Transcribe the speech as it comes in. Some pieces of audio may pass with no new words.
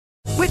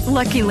With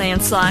Lucky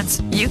Land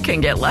Slots, you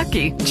can get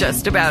lucky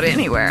just about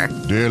anywhere.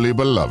 Dearly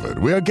beloved,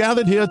 we are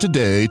gathered here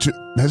today to...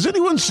 Has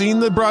anyone seen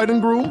the bride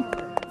and groom?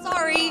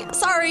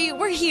 Sorry,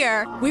 we're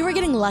here. We were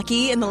getting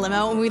lucky in the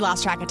limo and we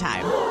lost track of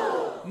time.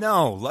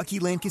 No, Lucky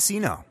Land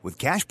Casino, with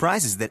cash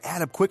prizes that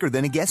add up quicker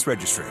than a guest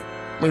registry.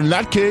 In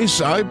that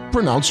case, I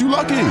pronounce you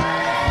lucky.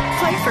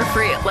 Play for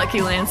free at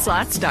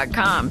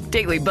LuckyLandSlots.com.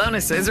 Daily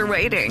bonuses are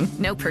waiting.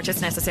 No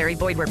purchase necessary.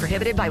 Void where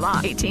prohibited by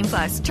law.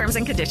 18+. Terms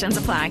and conditions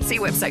apply. See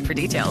website for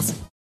details.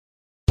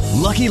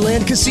 Lucky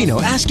Land Casino,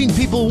 asking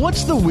people,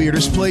 what's the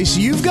weirdest place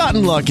you've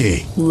gotten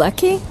lucky?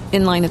 Lucky?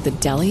 In line at the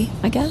deli,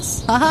 I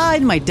guess? Aha,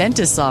 in my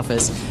dentist's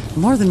office.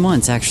 More than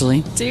once,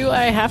 actually. Do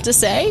I have to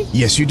say?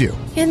 Yes, you do.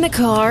 In the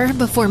car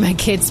before my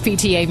kids'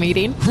 PTA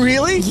meeting.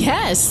 Really?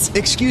 Yes.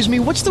 Excuse me,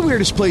 what's the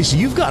weirdest place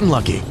you've gotten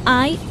lucky?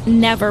 I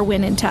never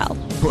win and tell.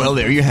 Well,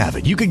 there you have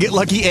it. You can get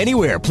lucky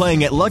anywhere,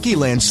 playing at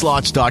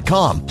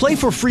LuckyLandSlots.com. Play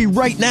for free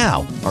right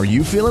now. Are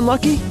you feeling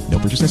lucky? No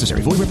purchase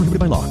necessary. Void where prohibited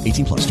by law.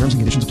 18+. Terms and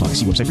conditions apply.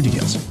 See website for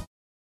details.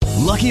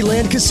 Lucky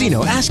Land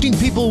Casino, asking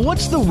people,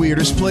 what's the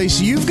weirdest place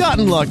you've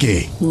gotten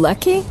lucky?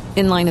 Lucky?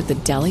 In line at the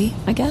deli,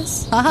 I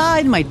guess? Aha,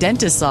 in my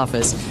dentist's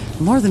office.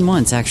 More than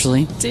once,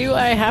 actually. Do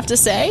I have to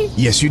say?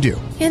 Yes, you do.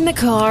 In the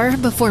car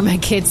before my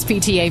kids'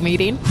 PTA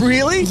meeting.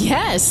 Really?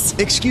 Yes.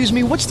 Excuse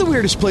me, what's the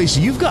weirdest place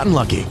you've gotten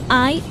lucky?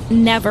 I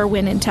never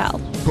win and tell.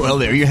 Well,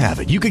 there you have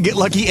it. You can get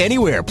lucky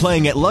anywhere,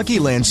 playing at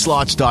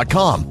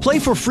LuckyLandSlots.com. Play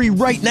for free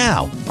right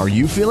now. Are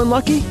you feeling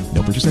lucky?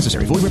 No purchase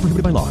necessary. Void where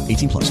prohibited by law.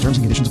 18+. Terms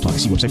and conditions apply.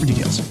 See website for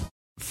details.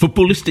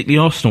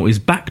 Footballistically, Arsenal is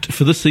backed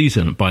for the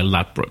season by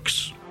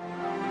Ladbrokes.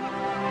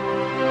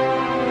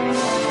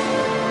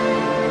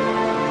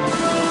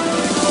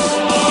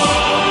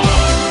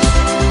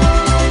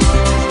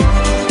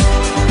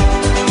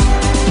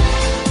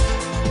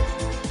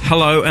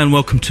 Hello and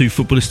welcome to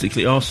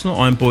Footballistically Arsenal.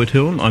 I'm Boyd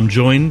Hill. I'm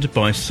joined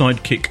by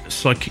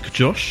sidekick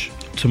Josh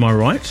to my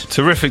right.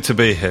 Terrific to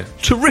be here.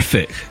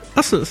 Terrific.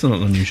 That's not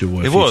an unusual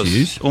word to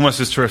use. Almost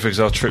as terrific as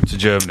our trip to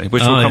Germany,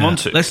 which we'll come on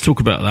to. Let's talk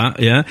about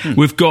that, yeah.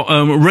 We've got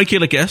a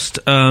regular guest,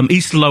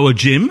 East Lower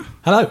Jim.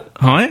 Hello.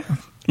 Hi.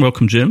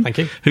 Welcome, Jim. Thank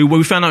you. Who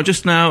we found out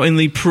just now in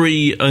the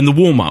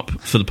warm-up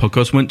for the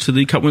podcast, went to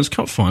the Cup Winners'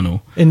 Cup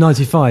final. In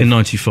 95.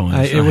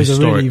 It was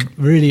historic. a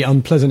really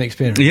unpleasant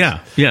experience.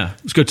 Yeah.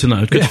 It's good to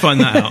know. Good to find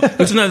that out.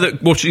 Good to know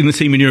that watching the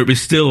team in Europe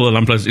is still an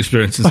unpleasant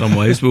experience in some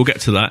ways, but we'll get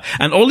to that.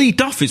 And Ollie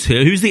Duff is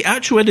here, who's the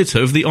actual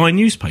editor of the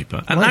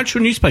newspaper. An actual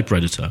newspaper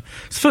editor.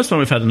 It's the first time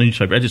we've had a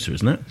newspaper editor,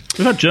 isn't it?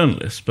 We've had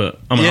journalists, but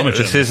I'm a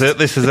journalist.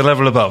 This is a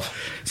level above.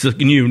 It's a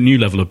new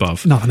level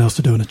above. Nothing else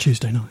to do on a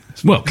Tuesday night.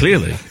 Well,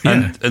 clearly.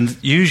 Yeah. And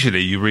usually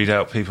you read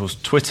out people's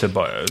Twitter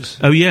bios.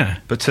 Oh, yeah.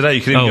 But today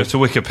you can even go to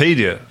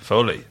Wikipedia for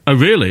Ollie. Oh,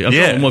 really?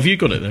 Yeah. Well, have you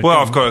got it there? Well,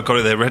 I've got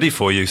it there ready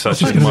for you, so that's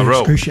just my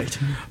role.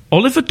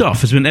 Oliver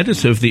Duff has been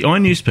editor of the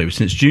newspaper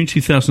since June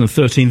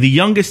 2013, the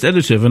youngest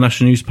editor of a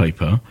national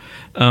newspaper.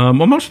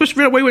 Am I supposed to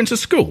read out where you went to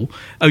school?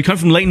 Oh, you come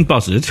from Leighton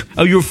Buzzard.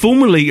 Oh, you were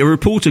formerly a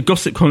reporter,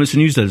 gossip columnist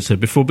and news editor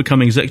before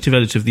becoming executive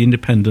editor of The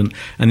Independent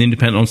and The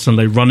Independent on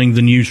Sunday, running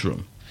the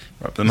newsroom.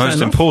 Right, the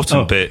most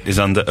important bit is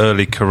under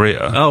early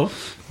career,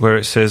 where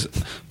it says,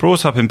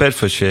 brought up in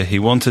Bedfordshire, he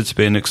wanted to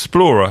be an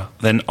explorer,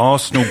 then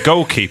Arsenal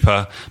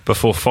goalkeeper,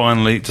 before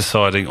finally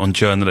deciding on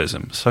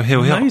journalism. So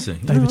here we are. Amazing.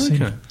 David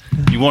Seaman.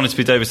 Okay. You wanted to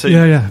be David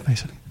Seaman? Yeah,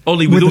 basically.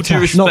 Ollie, with all due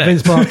respect... Not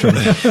Vince Bartram.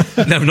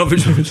 No, not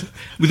Vince Bartram.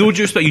 With all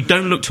due respect, you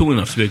don't look tall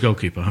enough to be a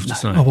goalkeeper, I have to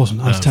say. I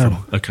wasn't. I was terrible.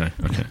 Okay,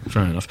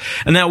 fair enough.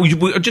 And now, we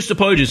just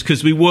apologies,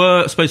 because we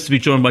were supposed to be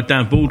joined by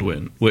Dan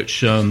Baldwin,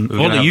 which,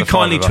 Ollie, you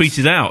kindly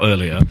tweeted out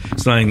earlier,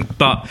 saying,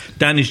 but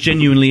Dan is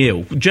genuinely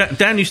ill.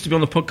 Dan used to be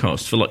on the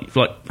podcast for like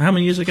how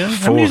many years ago?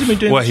 How many years have we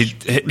been doing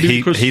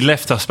this? Well, he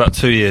left us about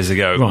 2 years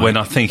ago, when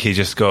I think he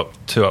just got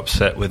too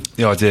upset with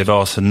the idea of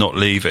Arsene not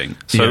leaving.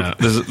 So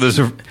there's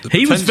a...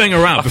 He was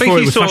Wenger out before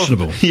he was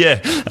fashionable.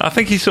 Yeah, I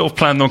think he sort of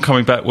planned on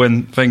coming back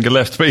when Wenger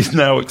left, but he's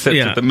now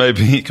accepted that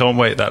maybe he can't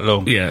wait that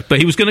long. Yeah, but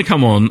he was going to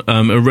come on,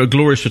 a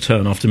glorious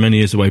return after many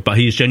years away, but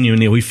he is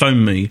genuinely ill. He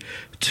phoned me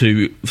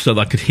so that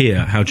I could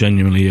hear how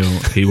genuinely ill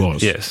he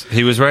was. Yes,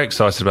 he was very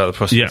excited about the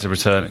prospect of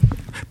returning.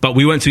 But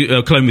we went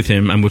to Cologne with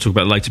him, and we'll talk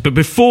about it later. But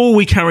before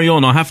we carry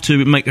on, I have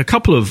to make a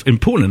couple of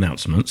important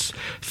announcements.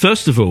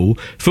 First of all,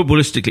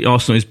 Footballistically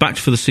Arsenal is backed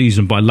for the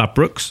season by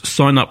Ladbrokes.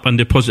 Sign up and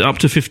deposit up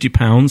to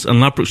 £50,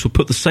 and Ladbrokes will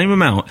put the same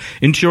amount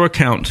into your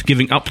account,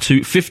 giving up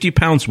to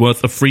 £50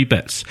 worth of free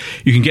bets.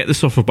 You can get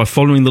this offer by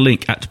following the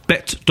link at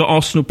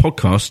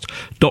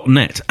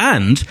bet.arsenalpodcast.net.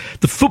 And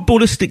the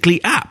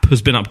Footballistically app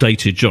has been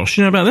updated, Josh.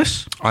 You know about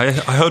this? I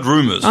heard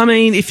rumours. I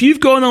mean, if you've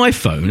got an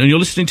iPhone and you're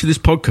listening to this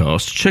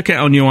podcast, check it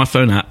out on your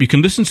iPhone app. You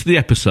can listen to the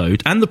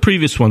episode and the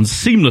previous ones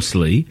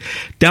seamlessly,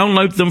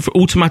 download them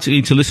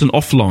automatically to listen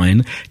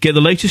offline, get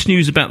the latest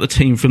news about the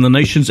team from the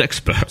nation's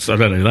experts, I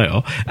don't know who they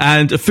are,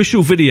 and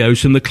official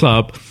videos from the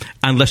club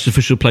and less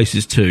official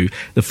places too.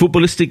 The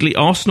Footballistically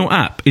Arsenal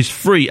app is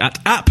free at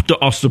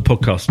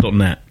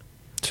app.arsenalpodcast.net.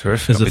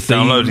 Terrific. I'll be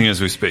downloading as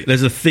we speak.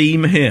 There's a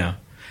theme here.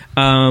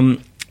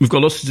 We've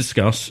got lots to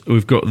discuss.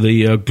 We've got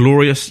the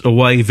glorious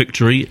away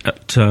victory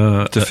at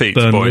defeat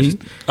Burnley. Boys.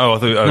 Oh, I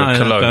thought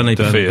Cologne Burnley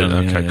defeated.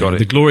 Burnley, Got it.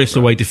 The glorious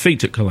away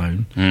defeat at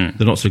Cologne.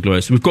 The not so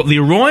glorious. We've got the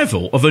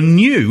arrival of a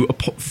new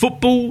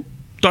football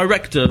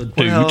director dude.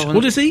 Well,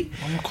 what is he?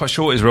 I'm not quite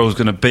sure what his role is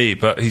going to be,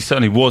 but he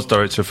certainly was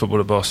director of football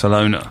at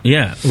Barcelona.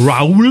 Yeah,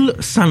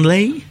 Raúl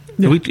Sanley.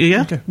 Yeah.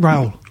 Okay.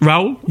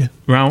 Raúl. Yeah.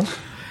 Raúl.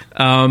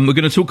 We're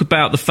going to talk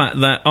about the fact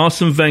that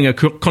Arsene Wenger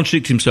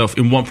contradicted himself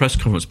in one press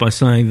conference by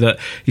saying that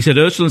he said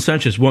Ozil and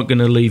Sanchez weren't going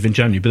to leave in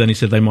January, but then he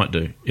said they might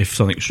do if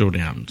something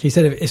extraordinary happened. He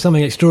said if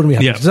something extraordinary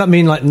happens. Yeah. Does that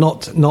mean like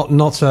not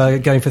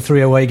going for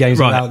 3 away games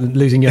without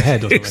losing your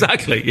head? Or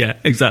Exactly. Yeah.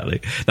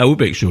 Exactly. That would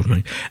be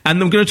extraordinary.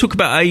 And I'm going to talk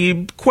about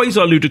a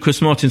quasi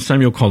ludicrous Martin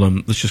Samuel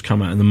column that's just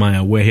come out in the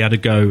Mail, where he had a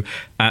go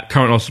at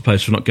current Arsenal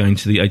players for not going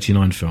to the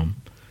 '89 film.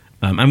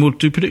 And we'll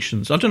do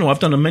predictions. I don't know. I've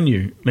done a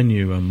menu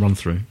run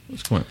through.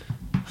 It's quite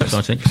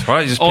exciting. That's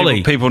right. Just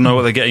Ollie, people know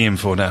what they're getting in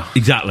for now.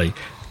 Exactly.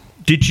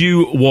 Did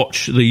you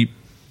watch the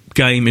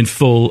game in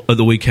full at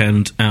the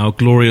weekend? Our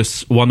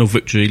glorious 1-0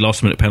 victory,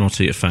 last minute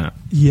penalty at FAT.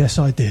 Yes,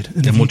 I did.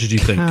 And what did you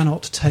think? I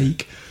cannot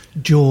take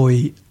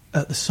joy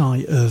at the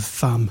sight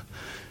of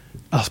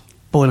us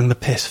boiling the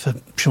piss for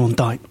Sean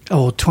Dyche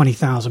or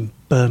 20,000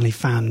 Burnley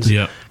fans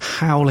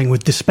howling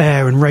with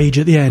despair and rage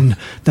at the end,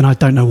 then I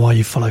don't know why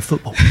you follow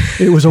football.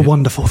 It was a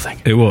wonderful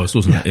thing. It was,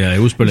 wasn't it? Yeah, it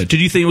was brilliant. Did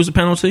you think it was a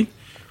penalty?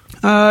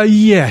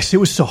 Yes, it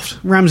was soft.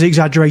 Ramsey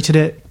exaggerated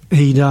it.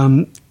 He'd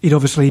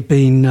obviously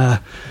been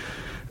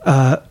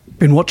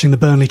watching the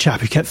Burnley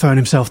chap who kept throwing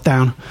himself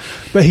down,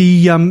 but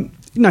he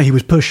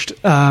was pushed.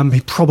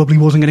 He probably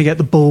wasn't going to get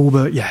the ball,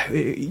 but yeah,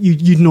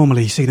 you'd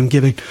normally see them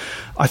giving.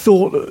 I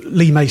thought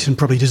Lee Mason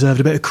probably deserved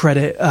a bit of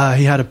credit.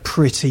 He had a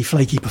pretty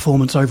flaky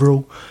performance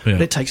overall, but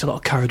it takes a lot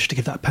of courage to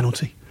give that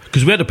penalty.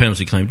 Because we had a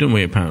penalty claim, didn't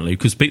we, apparently?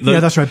 Yeah,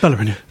 that's right,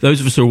 Bellerin. Yeah.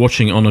 Those of us who are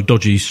watching on a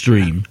dodgy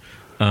stream,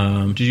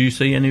 did you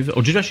see any of it?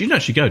 Or you didn't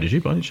actually go, did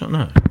you? By any chance?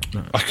 No.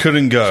 I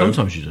couldn't go.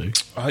 Sometimes you do.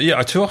 Yeah,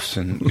 I too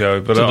often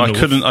go, but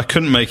I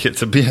couldn't make it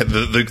to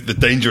the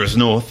dangerous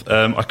north.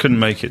 I couldn't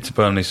make it to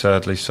Burnley,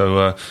 sadly,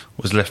 so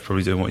was left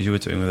probably doing what you were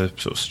doing with a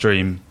sort of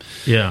stream.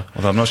 Yeah.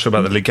 Although I'm not sure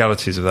about the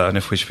legalities of that and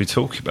if we should be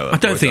talking about that.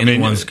 I don't think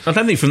anyone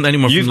from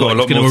anyone you've from got a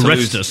lot going more to to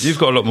arrest lose. us. You've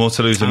got a lot more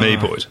to lose than me,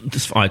 Boyd.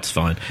 It's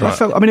fine.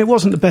 Right. It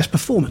wasn't the best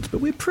performance, but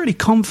we're pretty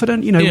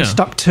confident. We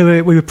stuck to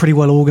it. We were pretty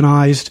well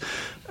organised.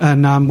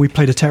 And we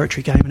played a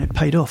territory game, and it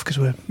paid off because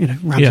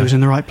Ramsey was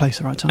in the right place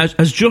at the right time.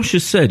 As Josh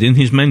has said in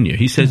his menu,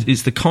 he says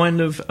it's the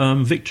kind of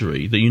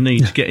victory that you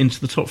need to get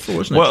into the top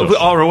 4, isn't it? Well, Josh?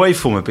 our away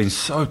form have been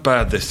so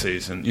bad this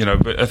season,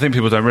 but I think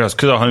people don't realise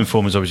because our home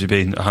form has obviously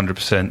been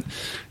 100%.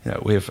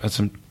 We've had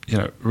some,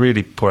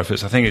 really poor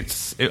efforts. I think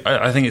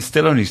it's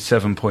still only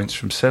 7 points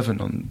from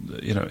 7 on,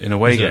 in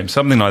away games,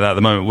 something like that at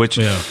the moment, which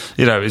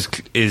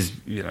is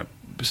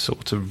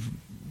sort of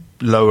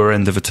lower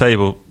end of the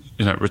table.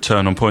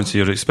 Return on points that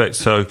you'd expect.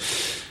 So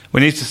we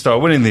need to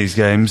start winning these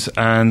games,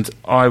 and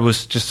I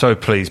was just so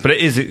pleased. But it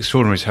is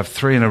extraordinary to have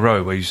 3 in a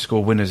row where you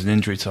score winners in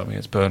injury time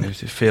against Burnley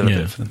to feel a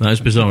bit for them. That is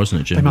bizarre,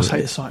 isn't it, Jim? They must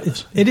hate the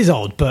sight. It is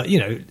odd, but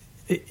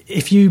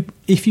if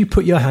you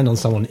put your hand on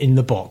someone in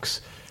the box,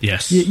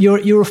 yes,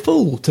 you're a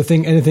fool to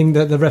think anything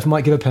that the ref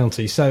might give a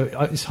penalty. So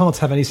it's hard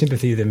to have any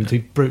sympathy with him, to be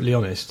brutally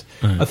honest.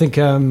 I think,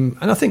 and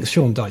I think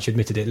Sean Dyche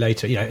admitted it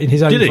later. In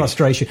his own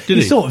frustration,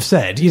 he sort of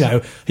said, he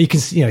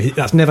can,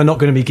 that's never not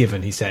going to be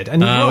given. He said,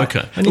 and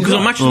okay, because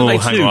on Match of the Day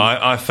too,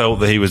 I felt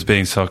that he was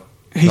being sarcastic.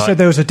 He said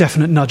there was a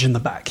definite nudge in the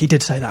back. He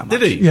did say that much.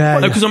 Did he? Yeah.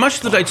 Because on Match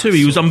of the Day too,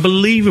 he was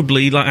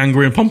unbelievably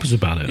angry and pompous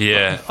about it.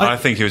 Yeah, I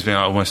think he was being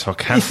almost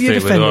sarcastic.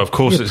 If you of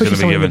course, it's going to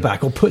be given. In the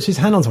back or puts his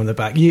hand on someone in the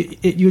back,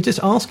 you're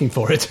just asking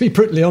for it. To be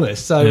brutally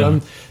honest.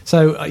 So,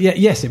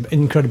 yes,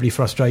 incredibly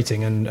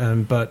frustrating.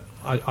 And but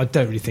I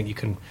don't really think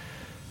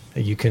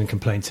you can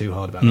complain too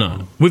hard about it.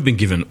 No, we've been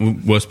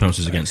given worse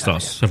penalties against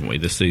us, haven't we,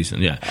 this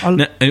season? Yeah.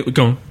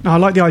 Go on. I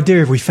like the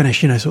idea if we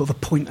finish, sort of a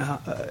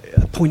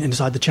point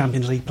inside the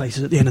Champions League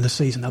places at the end of the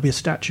season. There'll be a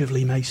statue of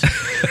Lee Mason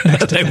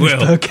next to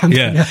will.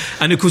 Yeah.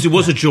 And of course, it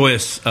was a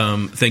joyous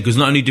thing because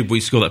not only did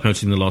we score that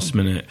penalty in the last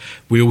minute,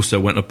 we also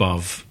went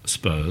above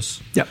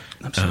Spurs. Yep,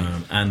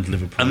 absolutely. And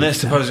Liverpool. And they're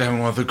supposedly having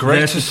one of the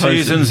greatest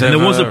seasons ever.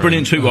 And there was a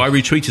brilliant tweet where I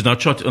retweeted, and I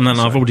tried to, and then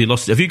I've already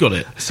lost it. Have you got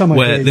it?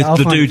 Where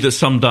the dude that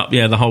summed up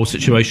the whole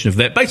situation of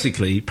that,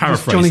 basically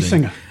paraphrasing. Johnny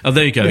Singer. Oh,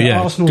 there you go.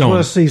 Yeah, Arsenal's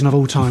worst season of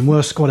all time,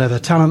 worst squad ever,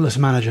 talentless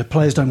manager,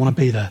 players don't want to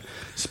be there.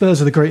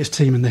 Spurs are the greatest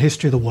team in the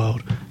history of the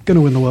world, going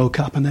to win the World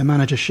Cup, and their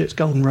manager shits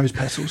golden rose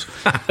petals.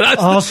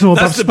 Arsenal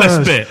that's the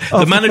Spurs best bit.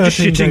 The manager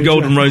shitting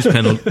golden rose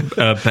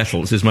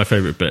petals is my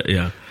favourite bit.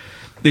 Yeah.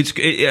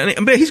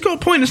 But he's got a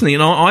point, isn't he?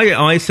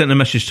 I sent a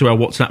message to our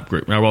WhatsApp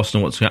group, our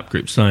Arsenal WhatsApp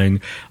group, saying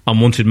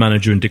unwanted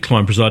manager in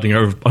decline, presiding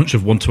over a bunch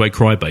of want-away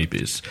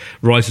crybabies,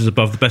 rises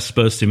above the best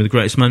Spurs team and the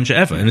greatest manager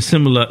ever, in a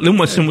similar,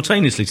 almost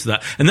simultaneously to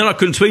that. And then I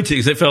couldn't tweet it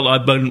because it felt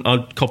like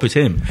I'd copied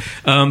him.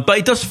 But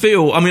it does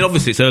feel,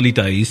 obviously it's early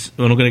days.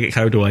 We're not going to get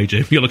carried away,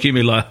 Jim. You're looking at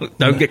me like,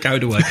 don't get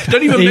carried away.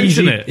 Don't even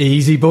mention it.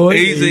 Easy, boy.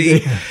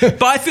 Easy.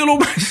 But I feel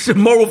almost a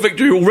moral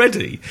victory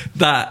already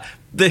that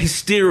the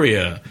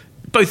hysteria,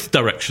 both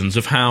directions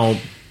of how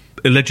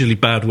allegedly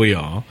bad we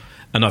are.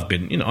 And I've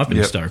been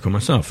hysterical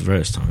myself at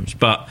various times,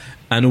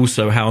 and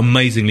also how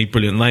amazingly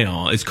brilliant they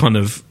are is kind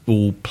of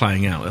all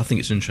playing out. I think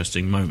it's an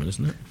interesting moment,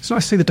 isn't it? It's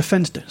nice to see the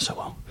defence doing so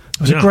well.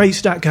 There was a great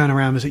stat going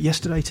around, was it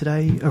yesterday,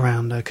 today,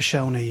 around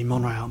Koscielny,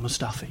 Monreal,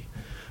 Mustafi.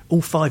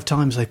 All 5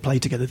 times they've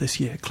played together this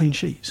year, clean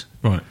sheets.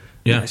 Right,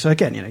 yeah. So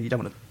again, you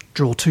don't want to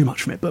draw too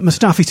much from it, but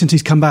Mustafi, since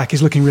he's come back,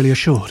 is looking really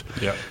assured.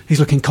 Yeah. He's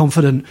looking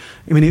confident.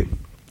 I mean,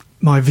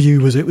 my view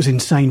was it was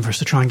insane for us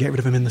to try and get rid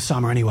of him in the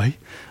summer anyway.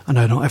 I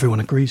know not everyone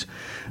agrees.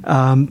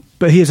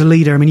 But he is a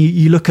leader. I mean,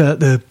 you look at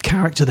the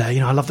character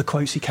there. I love the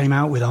quotes he came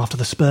out with after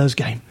the Spurs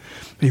game.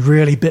 He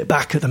really bit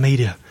back at the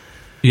media.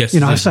 Yes,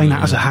 I was saying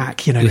that as a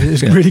hack. It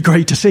was really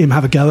great to see him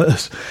have a go at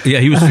us. Yeah,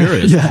 he was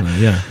furious.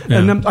 Yeah.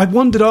 And I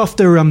wondered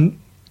after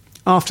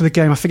the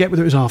game, I forget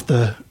whether it was I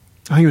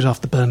think it was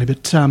after Burnley,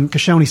 but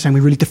Koscielny saying we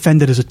really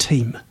defended as a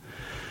team.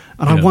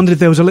 And I wondered if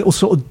there was a little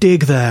sort of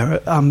dig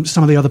there at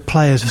some of the other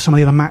players for some of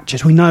the other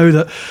matches. We know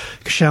that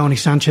Koscielny,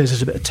 Sanchez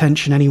has a bit of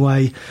tension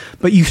anyway,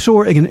 but you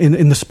saw it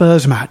in the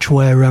Spurs match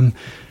where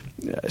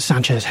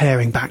Sanchez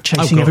herring back,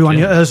 chasing everyone.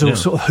 Ozil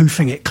sort of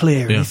hoofing it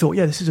clear, and you thought,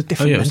 this is a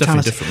different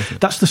mentality.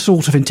 That's the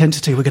sort of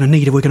intensity we're going to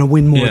need if we're going to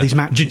win more of these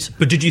matches.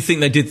 But did you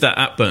think they did that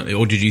at Burnley,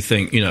 or did you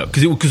think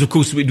because of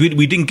course we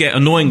didn't get,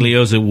 annoyingly,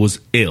 Ozil was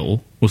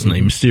ill, wasn't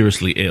he?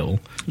 Mysteriously ill.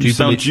 You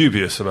sound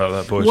dubious about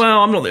that, boys.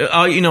 Well, I'm not.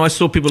 I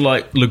saw people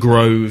like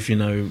LeGrove,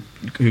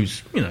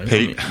 who's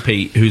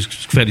Pete, who's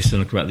fairly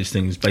cynical about these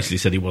things. Basically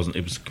said it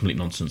was complete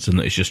nonsense, and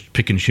that it's just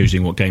pick and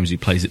choosing what games he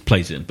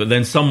plays in. But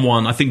then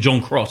someone, I think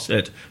John Cross,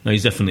 said, no,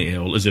 he's definitely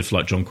ill, as if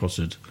like John Cross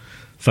had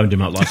phoned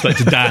him out. Like, I spoke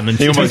to Dan, and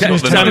he almost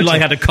got the note. Like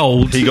he had a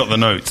cold. He got the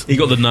note.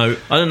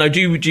 I don't know. Do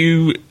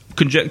you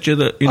conjecture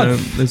that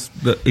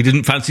that he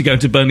didn't fancy going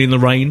to Burnley in the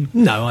rain?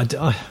 No,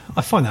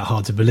 I find that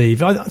hard to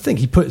believe. I think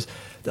he puts.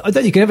 I don't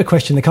think you can ever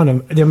question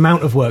the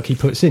amount of work he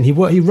puts in. He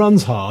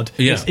runs hard.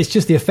 Yeah. It's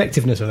just the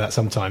effectiveness of that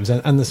sometimes,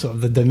 and the sort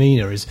of the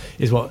demeanour is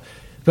what.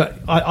 But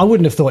I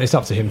wouldn't have thought it's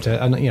up to him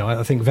to. And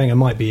I think Wenger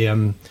might be.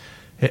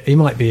 He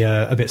might be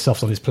a bit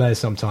soft on his players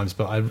sometimes,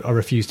 but I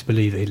refuse to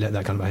believe that he'd let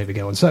that kind of behaviour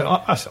go on. So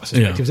I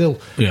suspect he was ill.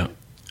 Yeah.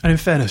 And in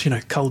fairness,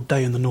 cold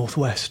day in the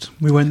northwest.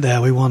 We went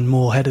there, we won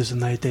more headers than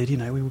they did.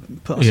 We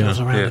put ourselves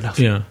around enough.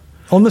 Yeah.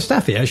 On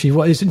Mustafi, actually,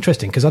 what is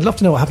interesting, because I'd love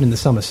to know what happened in the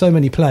summer. So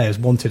many players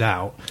wanted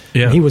out.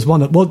 Yeah. And he was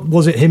one.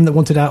 Was it him that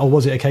wanted out, or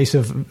was it a case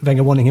of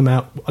Wenger wanting him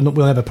out?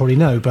 We'll never probably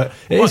know. But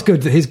it's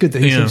good that he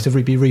seems to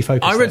be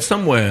refocused. I read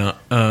somewhere,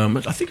 I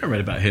think I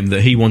read about him,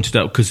 that he wanted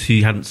out because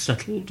he hadn't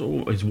settled,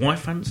 or his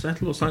wife hadn't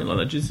settled, or something like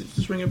that. Does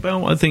this ring a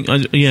bell? I think,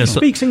 He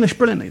speaks English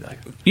brilliantly, though.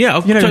 Yeah,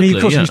 totally, he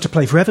of course used to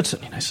play for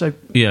Everton. So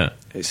yeah.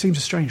 It seems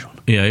a strange one.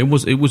 Yeah, it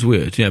was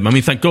weird. Yeah, I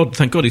mean, thank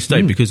God he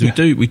stayed, because we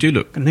do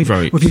look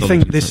very. Well, if you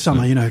think this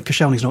summer,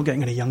 Koscielny's not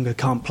getting any younger,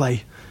 can't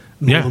play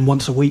more than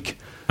once a week.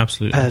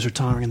 Absolutely, pairs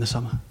retiring in the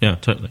summer. Yeah,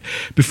 totally.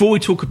 Before we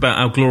talk about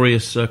our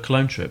glorious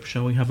Cologne trip,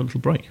 shall we have a little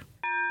break?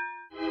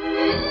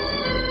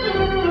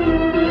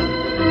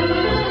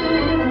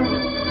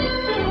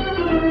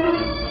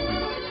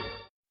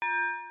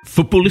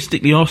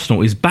 Footballistically,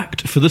 Arsenal is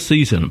backed for the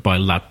season by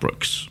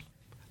Ladbrokes.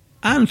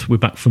 And we're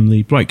back from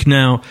the break.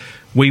 Now,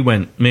 me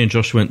and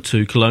Josh went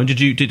to Cologne.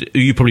 Were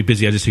you probably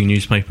busy editing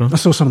newspaper? I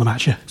saw some of the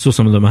match, yeah. Saw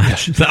some of the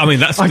match. Yeah. I mean,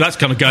 that's kind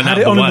of going out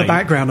of the way. I had it on in the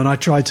background, and I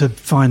tried to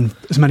find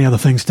as many other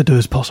things to do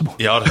as possible.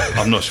 Yeah,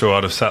 I'm not sure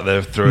I'd have sat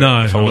there through it. No,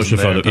 I'm not sure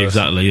if I'd have.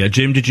 Exactly, yeah.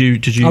 Jim, did you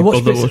I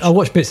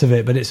watched bits of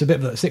it, but it's a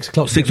bit of 6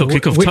 o'clock. 6 o'clock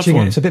kickoff, tough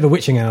one. It's a bit of a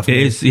witching hour for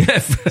me. It is, yeah.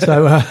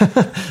 So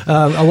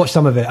I watched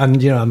some of it,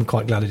 and I'm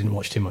quite glad I didn't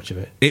watch too much of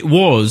it. It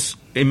was,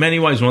 in many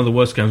ways, one of the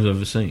worst games I've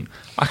ever seen.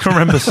 I can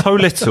remember so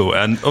little,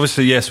 and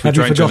obviously, yes, we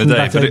drank during the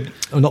day.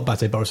 Not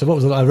Bate Boris. What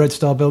was it? Red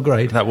Star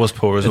Belgrade. That was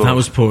poor as well. That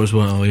was poor as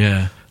well,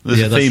 yeah.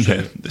 There's a theme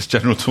here, this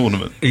general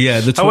tournament.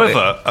 Yeah.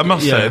 However, I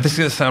must say, this is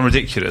going to sound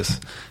ridiculous.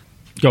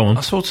 Go on.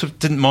 I sort of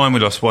didn't mind we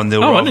lost 1-0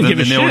 rather than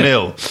the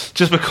 0-0,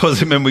 just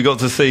because it meant we got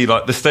to see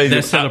the stadium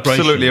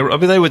absolutely. I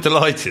mean, they were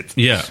delighted.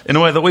 Yeah. In a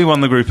way that we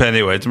won the group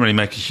anyway, it didn't really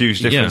make a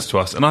huge difference to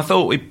us. And I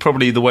thought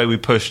the way we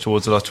pushed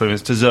towards the last 20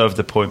 minutes deserved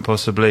the point,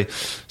 possibly.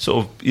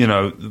 Sort of,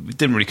 we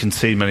didn't really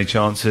concede many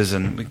chances,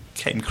 and we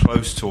came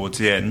close towards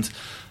the end.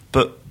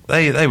 But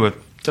they were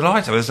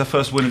delighted. It was their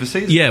first win of the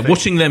season. Yeah,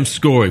 watching them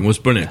scoring was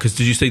brilliant, because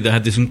did you see they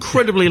had this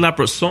incredibly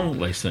elaborate song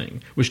they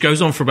sing, which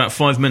goes on for about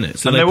 5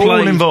 minutes. And they were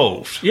all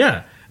involved.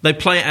 Yeah. They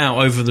play it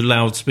out over the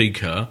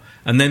loudspeaker,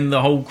 and then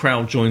the whole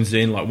crowd joins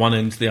in, like one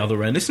end to the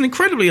other end. It's an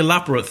incredibly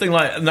elaborate thing.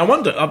 And I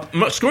wonder,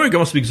 scoring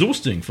must be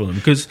exhausting for them,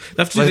 because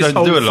they have to do this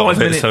whole 5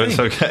 minute so thing. It's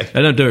okay.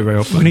 They don't do it very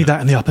often. We need that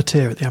in the upper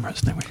tier at the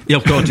Emirates, don't we? Yeah,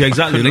 of course, yeah,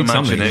 exactly. Couldn't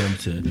imagine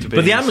it.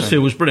 But the atmosphere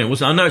was brilliant,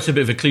 wasn't it? I know it's a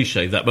bit of a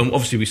cliche, but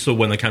obviously we saw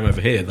when they came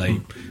over here, they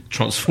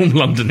transformed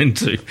London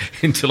into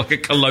like a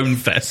Cologne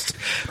fest.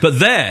 But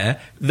there,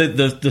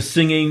 the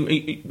singing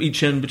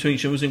each end between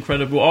each end was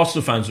incredible.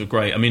 Arsenal fans were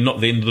great. I mean,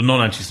 not the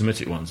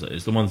non-anti-Semitic ones, that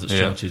is, the ones that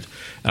chanted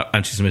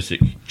anti-Semitic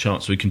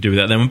chants. We can do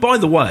without them. And by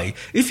the way,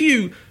 if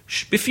you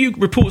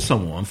report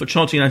someone for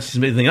chanting an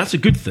anti-Semitic thing, that's a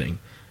good thing.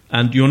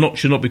 And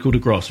should not be called a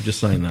grass. I'm just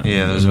saying that.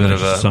 Yeah, there was a bit of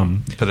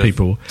some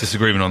people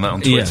disagreement on that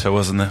on Twitter,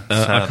 wasn't there?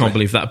 I can't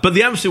believe that. But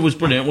the atmosphere was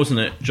brilliant, wasn't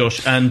it,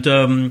 Josh?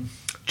 And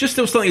just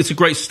there was something. It's a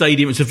great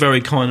stadium. It's a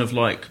very kind of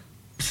like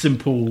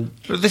simple.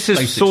 But this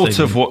is sort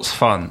stadium. Of what's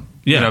fun.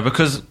 Yeah.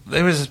 Because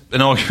there is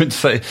an argument to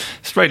say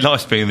it's very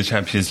nice being in the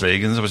Champions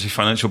League, and there's obviously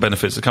financial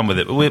benefits that come with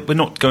it. But we're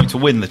not going to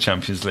win the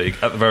Champions League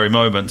at the very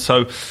moment,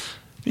 so.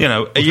 A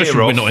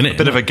year off, a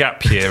bit of a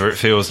gap year, it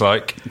feels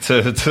like,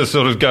 to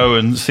sort of go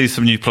and see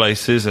some new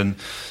places and,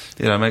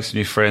 make some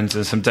new friends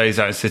and some days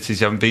out in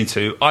cities you haven't been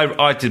to.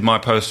 I did my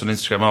post on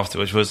Instagram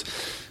afterwards, was,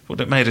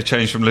 it made a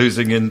change from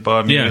losing in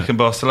Bayern Munich and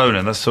Barcelona,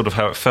 and that's sort of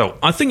how it felt.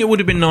 I think it would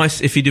have been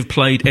nice if he'd have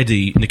played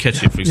Eddie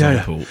Nketiah, for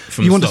example. Yeah.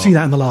 From you want start. to see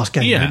that in the last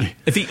game, don't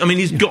you?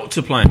 He's got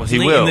to play him. He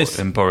will in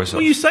Borisov.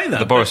 Well, you say that.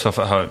 The Borisov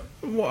at home.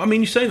 Well,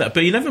 you say that,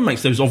 but he never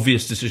makes those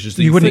obvious decisions.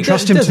 You wouldn't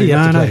trust him to play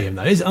him,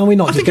 though? Are we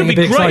not just getting a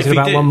bit excited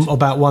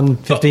about one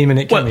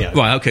 15-minute cameo?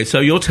 Right, okay, so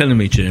you're telling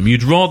me, Jim,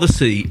 you'd rather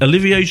see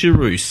Olivier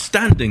Giroud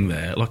standing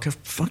there like a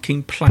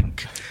fucking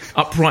plank,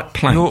 upright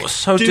plank. You're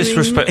so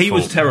disrespectful. He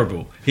was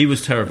terrible.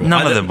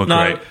 None of them were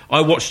great.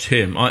 I watched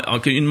him.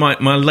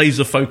 My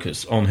laser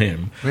focus on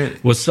him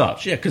was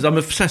such, because I'm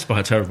obsessed by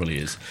how terrible he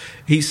is.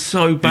 He's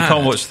so bad. You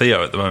can't watch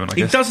Theo at the moment, I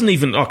guess. He doesn't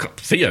even...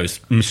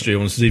 Theo's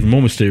mystery is even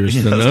more mysterious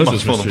than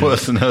Ozil's mystery. Much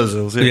worse than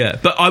Ozil's, yeah,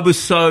 but I was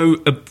so...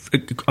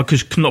 I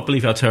could not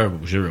believe how terrible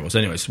Giroud was.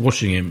 Anyways,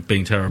 watching him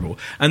being terrible.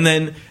 And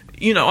then...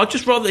 I'd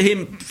just rather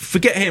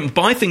forget him.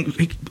 But I think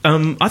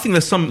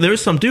there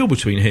is some deal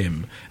between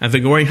him and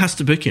Wenger where he has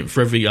to pick him for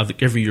every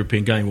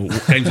European game or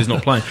games he's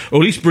not playing, or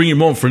at least bring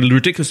him on for a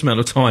ridiculous amount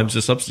of time as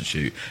a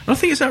substitute. And I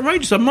think it's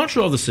outrageous. I'd much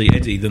rather see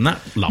Eddie than that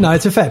lump. No,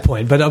 it's a fair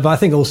point, but I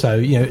think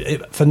also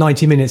for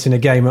 90 minutes in a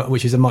game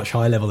which is a much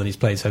higher level than he's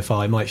played so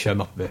far, it might show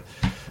him up a bit.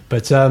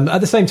 But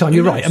at the same time,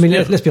 you're right. I mean,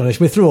 let's be honest,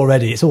 we're through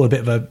already. It's all a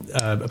bit of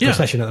a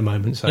procession at the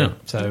moment. So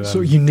sort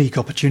of unique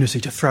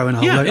opportunity to throw in.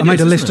 I made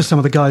a list of some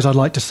of the guys I'd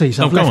like to see.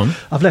 So go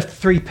I've left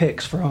 3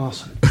 picks for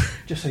Arsenal.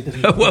 Just so he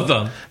doesn't. Well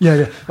done.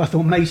 Yeah. I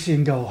thought Macy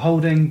in goal.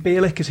 Holding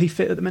Bielik, is he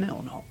fit at the minute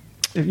or not?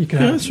 You can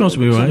that's supposed to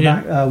be right.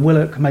 Yeah.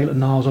 Willock,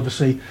 Maitland-Niles,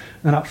 obviously.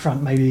 And up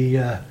front,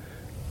 maybe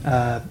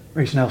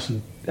Reece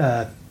Nelson,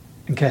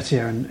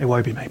 Nketiah, and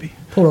Iwobi, maybe.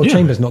 Poor old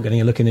Chambers not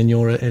getting a look in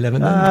your 11.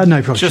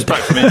 No problem. Just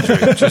back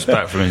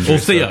from injury. Or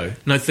Theo.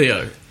 No,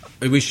 Theo.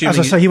 As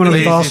I say, he wanted to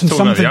leave Arsenal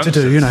something to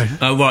do,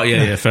 Oh, right,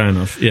 yeah, fair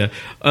enough. Yeah.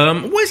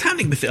 What is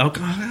happening with it? Oh,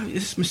 God,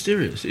 it's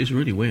mysterious. It's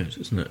really weird,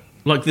 isn't it?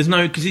 Like, there's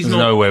no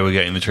way we're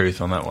getting the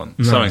truth on that one.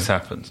 No. Something's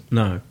happened.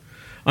 No.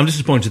 I'm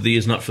disappointed that he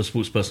isn't up for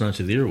Sports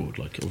Personality of the Year award,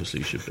 like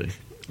obviously he should be.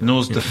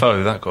 Nor's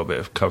Defoe, that got a bit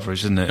of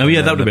coverage, didn't it? Oh,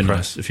 yeah, that would have been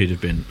nice if he'd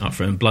have been up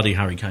for it. And bloody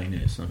Harry Kane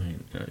is.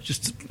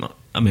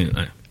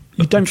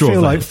 You don't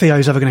feel like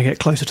Theo's ever going to get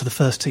closer to the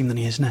first team than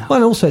he is now. Well,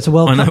 and also it's a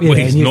World Cup year,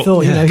 and you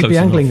thought he'd be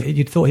angling.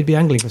 You'd thought he'd be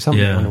angling for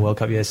something on a World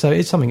Cup year. So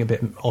it's something a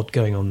bit odd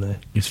going on there.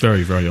 It's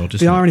very, very odd.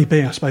 The irony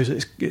being, I suppose,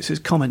 it's his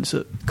comments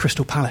at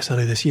Crystal Palace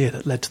earlier this year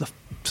that led to the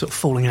sort of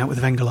falling out with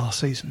Wenger last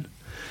season.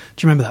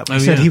 Do you remember that? He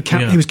said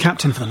he was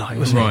captain for the night,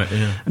 wasn't he? Right.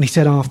 Yeah. And he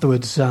said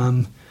afterwards,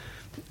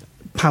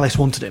 Palace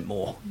wanted it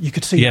more. You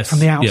could see that from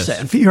the outset.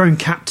 And for your own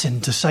captain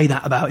to say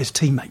that about his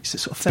teammates,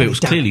 it's sort of fairly. But it was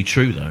clearly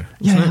true, though.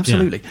 Yeah,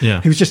 absolutely.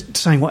 Yeah. He was just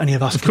saying what any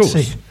of us could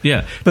see.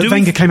 Yeah. But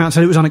Wenger came out and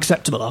said it was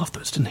unacceptable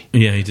afterwards, didn't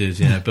he? Yeah, he did.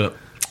 Yeah, but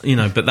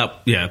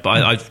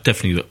I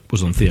definitely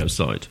was on Theo's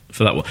side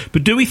for that one.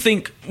 But do we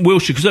think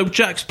Wilshere? Because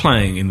Jack's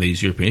playing in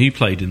these European, he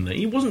played in there.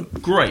 He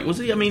wasn't great, was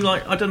he? I mean,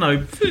 I don't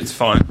know. It's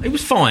fine. It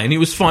was fine.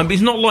 But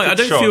he's not like I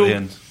don't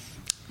feel.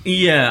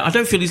 Yeah, I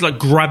don't feel he's like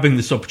grabbing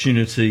this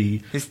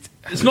opportunity.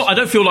 It's not. I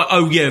don't feel like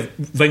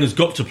Wenger's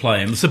got to play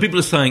him. So people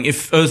are saying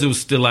if Ozil's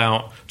still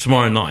out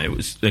tomorrow night, it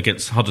was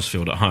against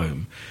Huddersfield at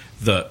home,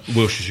 that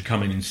Wilshere should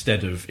come in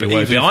instead of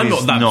Iwobi. I'm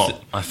not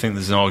that. I think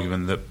there's an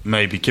argument that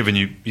maybe given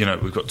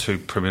we've got 2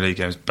 Premier League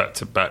games back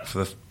to back for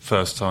the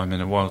first time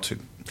in a while.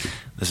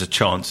 There's a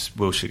chance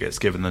Wilshere gets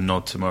given the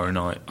nod tomorrow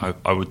night.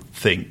 I would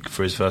think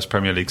for his first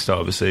Premier League start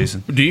of the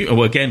season. Do you?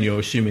 Well, again, you're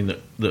assuming that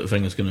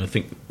Wenger's going to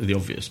think the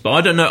obvious, but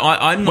I don't know.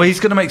 I'm not. Well, he's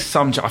going to make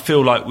some. I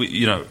feel like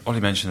Ollie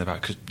mentioned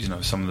about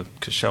some of the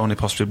Koscielny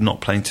possibly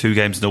not playing 2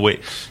 games in a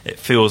week. It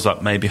feels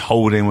like maybe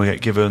Holding will get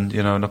given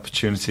an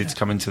opportunity to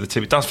come into the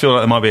team. It does feel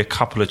like there might be a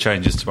couple of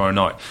changes tomorrow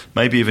night.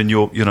 Maybe even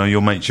your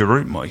mate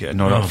Giroud might get a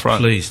nod up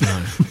front. Please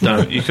no.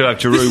 You could have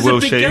Giroud,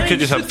 Wilshere. You could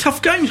just have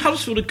tough games.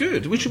 Huddersfield are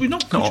good. Should we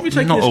not? Should we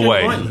take not this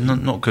away? Game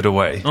not good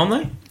away. Aren't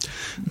they?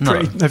 No.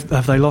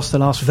 Have they lost the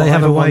last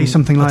 5 away?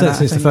 Something like that.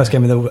 Since the first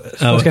game of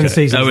the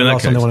season, the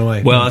last time they won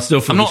away. Well, I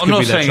still feel I'm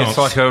not saying it's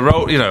like a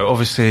role.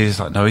 Obviously, it's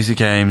like no easy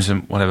games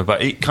and whatever.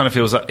 But it kind of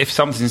feels like if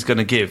something's going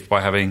to give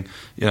by having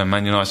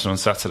Man United on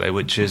Saturday,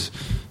 which is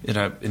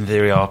in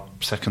theory our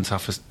second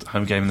toughest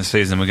home game in the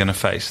season we're going to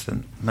face,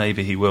 then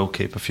maybe he will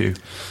keep a few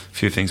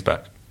things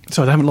back.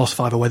 So they haven't lost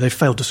 5 away. They've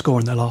failed to score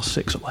in their last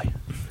 6 away.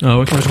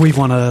 Oh, okay. Whereas we've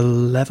won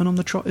 11 on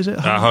the trot, is it?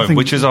 At home,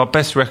 which is our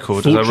best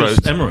record. As I wrote,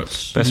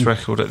 Emirates. Best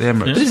record at the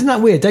Emirates. But isn't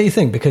that weird, don't you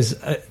think? Because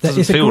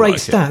it's a great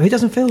stat. It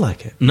doesn't feel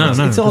like it. No,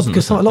 it's odd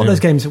because a lot of those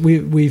games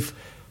we've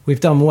we've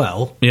done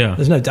well. Yeah.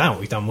 There's no doubt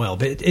we've done well,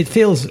 but it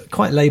feels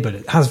quite laboured.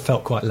 It has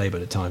felt quite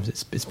laboured at times.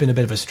 It's been a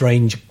bit of a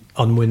strange,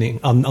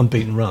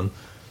 unbeaten run.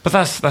 But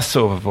that's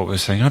sort of what we're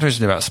saying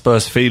originally about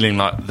Spurs feeling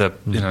like the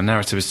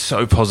narrative is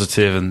so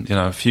positive and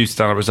a few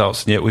standout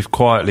results, and yet we've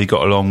quietly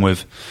got along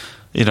with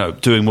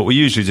doing what we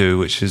usually do,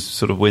 which is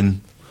sort of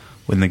win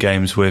the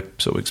games we're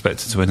sort of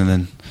expected to win, and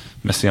then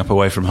messing up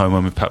away from home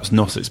when we're perhaps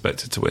not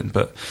expected to win.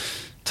 But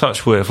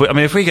touch wood,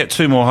 if we get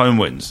 2 more home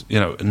wins,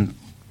 in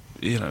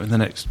the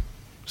next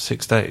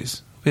 6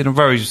 days, we're in a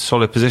very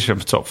solid position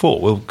for top 4.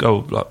 We'll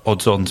go like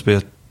odds on to be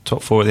a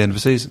top 4 at the end of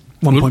the season.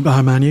 1 point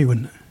behind Man U,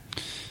 wouldn't it?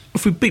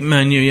 If we beat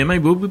Man U,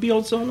 maybe we'll be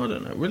odds on. I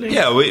don't know, really.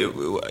 Yeah,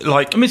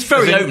 it's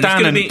very open.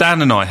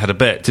 Dan and I had a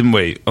bet, didn't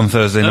we, on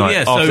Thursday night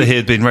after he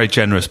had been very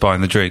generous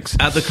buying the drinks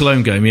at the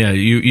Cologne game. Yeah,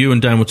 you and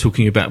Dan were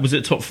talking about. Was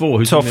it top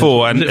 4? Top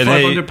 4, and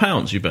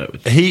 £500 you bet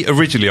with? He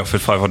originally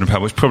offered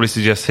 £500, which probably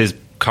suggests his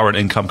current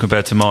income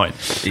compared to mine.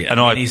 Yeah,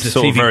 and he's a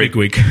TV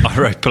bigwig. I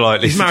very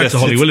politely he's married to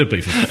Holly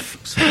Willoughby.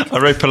 I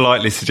very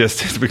politely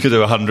suggested we could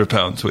do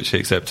 £100, which he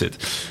accepted.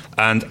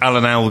 And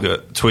Alan Alger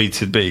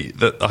tweeted me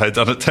that I had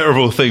done a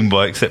terrible thing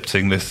by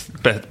accepting this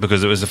bet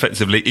because it was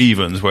effectively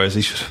evens, whereas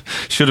he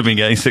should have been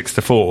getting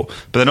 6-4.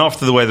 But then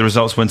after the way the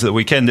results went at the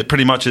weekend, it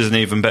pretty much is an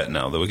even bet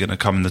now that we're going to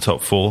come in the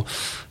top 4.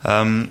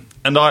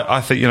 And I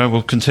think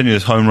we'll continue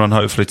this home run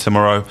hopefully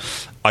tomorrow.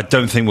 I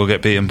don't think we'll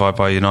get beaten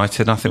by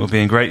United. I think we'll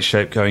be in great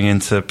shape going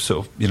into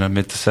sort of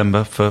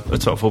mid-December for a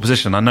top 4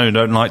 position. I know you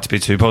don't like to be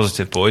too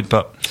positive, Boyd,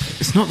 but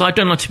it's not that I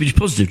don't like to be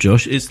positive,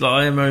 Josh. It's that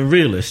I am a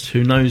realist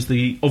who knows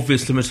the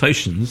obvious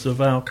limitations of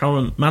our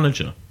current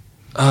manager.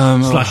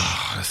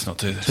 Let's not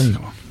do this.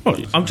 Come on.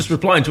 Well, I'm just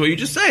replying to what you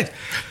just said.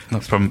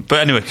 Not a problem.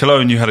 But anyway,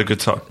 Cologne, you had a good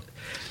time.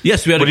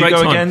 Yes, we had a great time. Will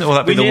you go again, or will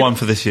that be the one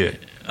for this year?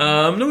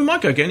 No, we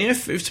might go again. Yeah,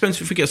 it depends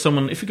if we get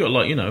someone. If we got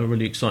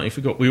really exciting. If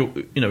we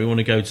want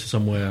to go to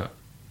somewhere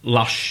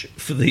lush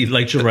for the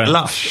later round.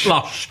 Lush.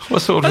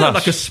 What sort of lush?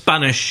 Like a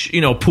Spanish,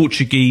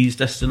 Portuguese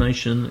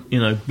destination.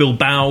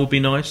 Bilbao would be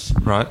nice.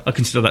 Right. I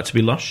consider that to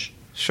be lush.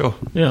 Sure.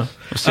 Yeah.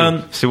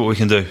 We'll see what we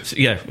can do. So,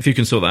 yeah, if you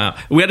can sort that out.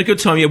 We had a good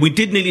time. Yeah, we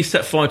did nearly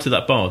set fire to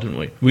that bar, didn't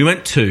we? We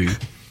went to.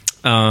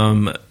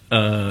 There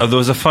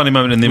was a funny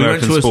moment in the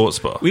American sports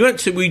bar.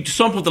 We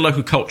sampled the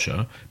local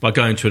culture by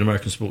going to an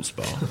American sports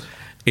bar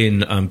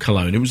in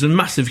Cologne. It was a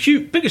massive,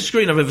 biggest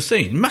screen I've ever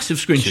seen. Massive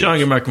screen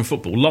showing American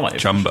football live.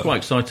 Jumbo. Quite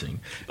exciting.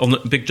 On the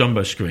big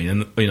jumbo screen.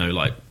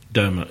 And,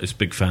 Dermot is a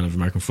big fan of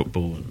American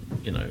football.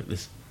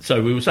 And,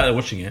 so we were sat there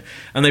watching it.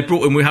 And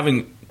we were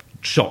having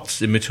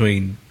shots in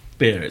between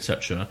beer,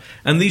 etc.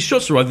 And these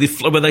shots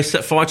arrived where they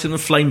set fire to them,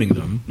 flaming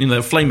them.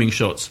 They're flaming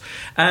shots.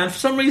 And for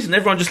some reason,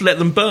 everyone just let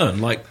them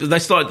burn. Like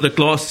the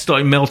glass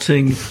started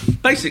melting.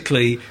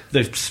 Basically,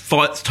 the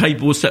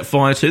table was set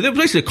fire to. There was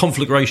basically a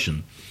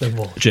conflagration.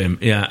 Jim,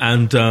 yeah,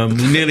 and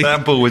nearly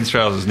Dan Baldwin's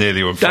trousers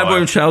nearly on fire. Dan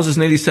Baldwin's trousers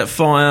nearly set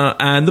fire,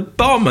 and the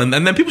barman,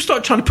 and then people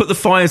started trying to put the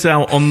fires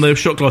out on the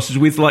shot glasses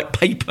with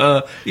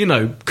paper,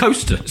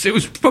 coasters. It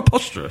was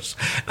preposterous,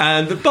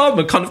 and the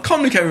barman kind of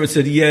calmly came over and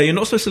said, "Yeah, you're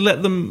not supposed to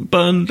let them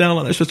burn down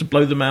like that. You're supposed to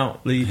blow them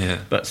out."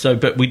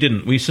 But we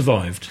didn't. We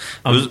survived.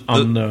 There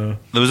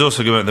was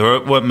also there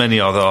weren't many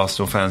other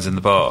Arsenal fans in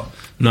the bar.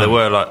 No. There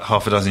were like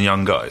half a dozen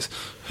young guys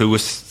who were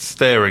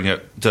staring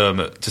at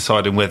Dermot,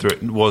 deciding whether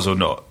it was or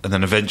not. And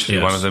then eventually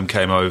one of them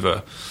came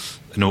over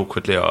and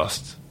awkwardly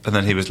asked. And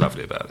then he was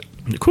lovely about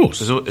it. Of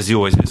course. As he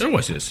always is.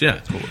 Always is,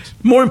 yeah. Always.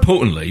 More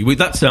importantly,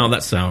 that's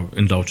our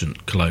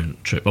indulgent Cologne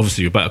trip.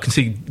 Obviously, I can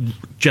see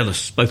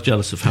both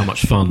jealous of how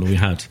much fun we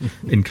had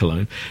in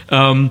Cologne.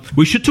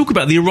 We should talk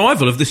about the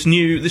arrival of this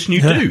new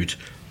dude.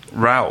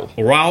 Raul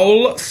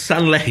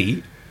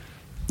Sanllehi.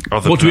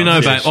 What do we know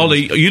about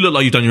Ollie? You look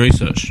like you've done your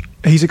research.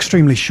 He's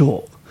extremely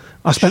short.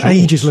 I spent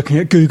ages looking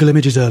at Google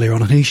Images earlier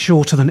on, and he's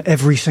shorter than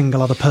every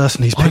single other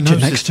person he's pictured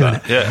next to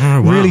him. Yeah.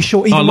 Oh, wow. Really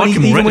short,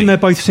 even when they're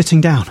both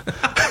sitting down.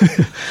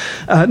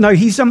 No,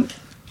 he's.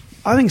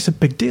 I think it's a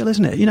big deal,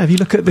 isn't it? If you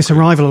look at this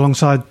arrival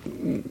alongside,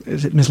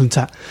 is it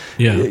Mislintat?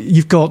 Yeah.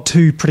 You've got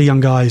two pretty young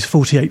guys,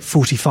 48,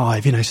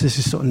 45. So this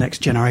is sort of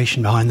next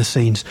generation behind the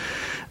scenes.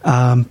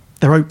 They're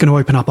going to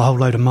open up a whole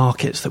load of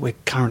markets that we're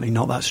currently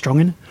not that strong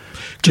in.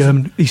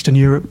 German, Eastern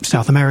Europe,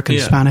 South American,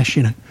 Spanish,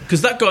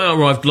 Because that guy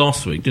arrived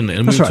last week, didn't it?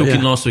 And we were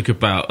talking last week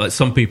about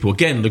some people,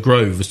 again, the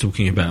Grove was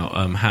talking about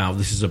how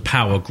this is a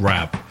power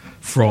grab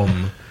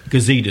from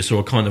Gazidis,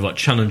 or a kind of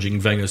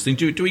challenging Wenger's thing.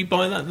 Do we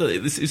buy that?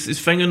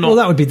 Is Wenger not... Well,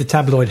 that would be the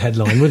tabloid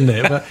headline, wouldn't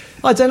it? But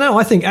I don't know.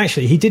 I think,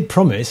 actually, he did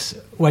promise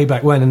way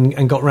back when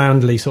and got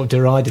roundly sort of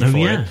derided for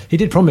it. He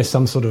did promise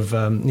some sort of,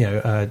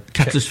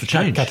 catalyst for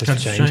change.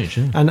 Catalyst for change.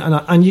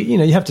 Yeah. And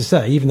you have to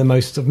say, even the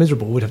most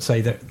miserable would have to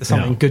say that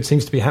something good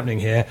seems to be happening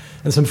here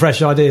and some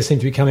fresh ideas seem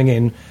to be coming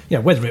in.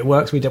 Whether it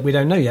works, we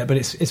don't know yet, but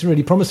it's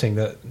really promising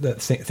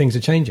that things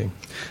are changing.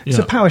 It's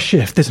a power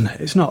shift, isn't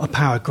it? It's not a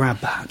power grab,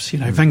 perhaps.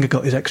 Wenger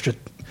got his extra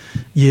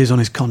years on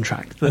his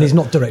contract. And he's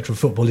not director of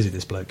football, is he,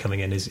 this bloke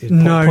coming in? He's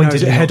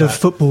head of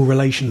football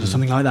relations or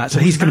something like that. So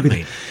he's going to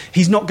be...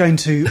 He's not going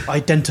to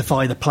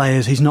identify the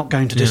players, he's not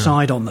going to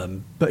decide on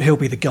them, but he'll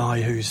be the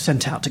guy who's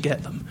sent out to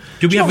get them.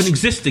 Do we have an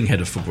existing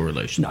head of football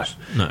relations?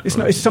 No. It's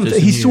not. It's something.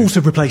 He's sort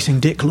of replacing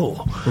Dick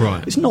Law.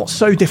 Right. It's not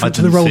so different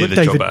to the role that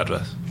David...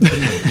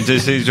 Did you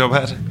see the job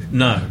ad?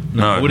 No,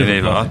 I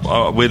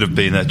would have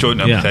been there.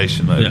 Joint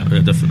application, though. Yeah,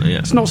 definitely, yeah.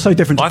 It's not so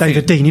different to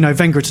David Dean. You know,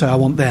 Wenger would say, I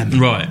want them.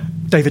 Right.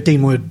 David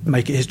Dean would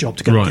make it his job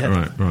to go and get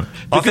them. Right.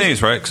 I think it's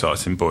very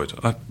exciting, Boyd.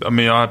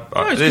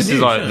 This is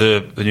like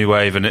the new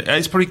wave, and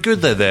it's pretty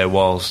good they're there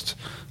whilst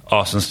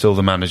Arsenal's still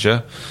the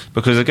manager,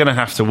 because they're going to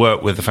have to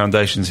work with the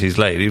foundations he's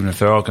laid, even if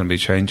there are going to be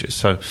changes.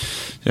 So,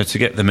 to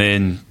get them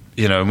in,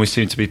 and we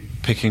seem to be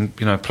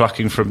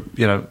plucking from,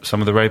 some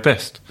of the very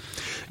best.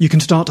 You can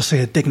start to see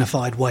a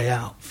dignified way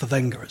out for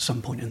Wenger at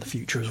some point in the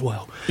future as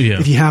well. Yeah.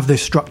 If you have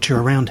this structure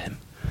around him.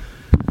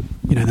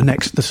 The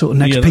next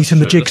piece in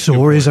the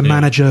jigsaw is a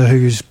manager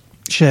who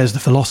shares the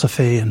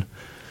philosophy and...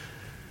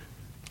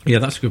 Yeah,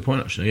 that's a good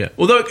point, actually, yeah.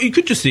 Although you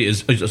could just see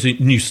it as a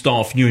new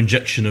staff, new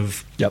injection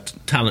of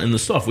talent in the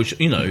staff, which,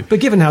 But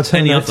given how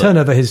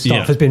turnover his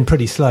staff has been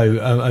pretty slow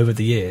over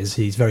the years,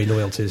 he's very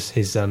loyal to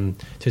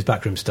his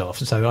backroom staff.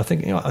 So I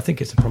think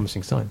it's a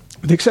promising sign.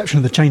 With the exception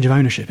of the change of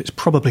ownership, it's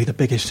probably the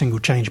biggest single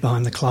change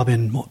behind the club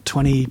in,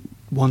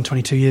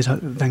 22 years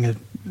Wenger's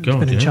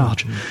been in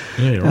charge.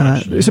 Yeah, you're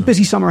right, it's a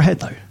busy summer ahead,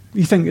 though.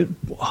 You think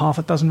half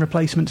a dozen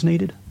replacements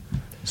needed?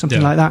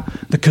 Something like that?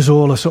 The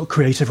Cazorla sort of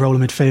creative role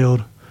in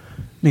midfield.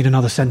 Need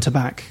another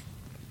centre-back.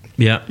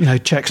 Yeah.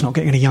 Czech's not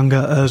getting any younger.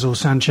 Ozil,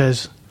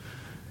 Sanchez.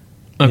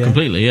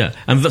 Completely, yeah.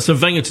 And so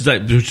Wenger today,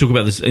 we talk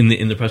about this in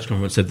the press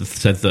conference, said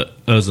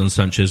that Ozil and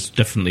Sanchez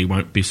definitely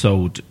won't be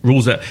sold.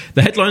 Rules out.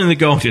 The headline in The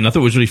Guardian, I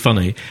thought was really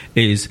funny,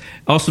 is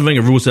Arsene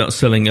Wenger rules out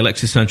selling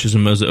Alexis Sanchez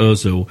and Mesut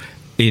Ozil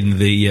in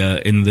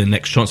the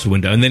next transfer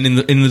window, and then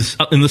in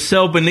the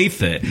cell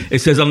beneath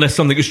it says unless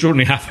something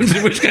extraordinary happens,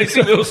 in which case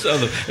he will sell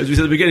them. As we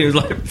said at the beginning, it was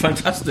like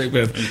fantastic.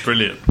 It was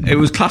brilliant. It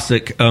was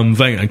classic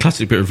Wenger and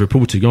classic bit of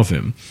reporting of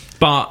him.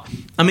 But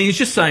he's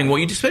just saying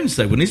what you'd expect him to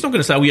say. He's not going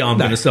to say, I'm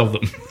going to sell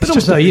them. But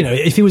also,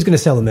 if he was going to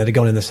sell them, they'd have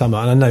gone in the summer.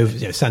 And I know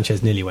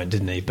Sanchez nearly went,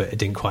 didn't he? But it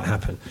didn't quite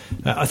happen.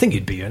 I think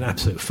he'd be an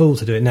absolute fool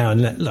to do it now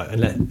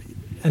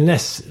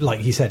unless, like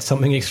he said,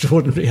 something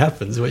extraordinary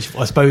happens, which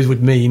I suppose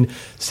would mean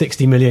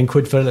 60 million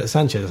quid for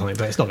Sanchez or something,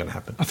 but it's not going to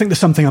happen. I think there's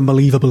something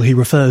unbelievable he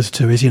refers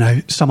to is,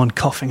 someone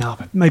coughing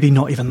up, maybe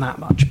not even that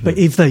much, but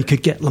if they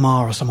could get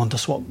Lamar or someone to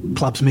swap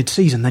clubs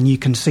mid-season, then you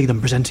can see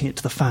them presenting it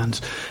to the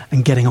fans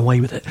and getting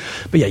away with it.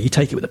 But yeah, you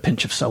take it with a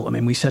pinch of salt.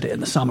 We said it in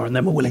the summer and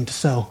then we're willing to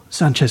sell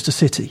Sanchez to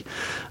City.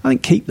 I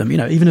think keep them,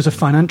 even as a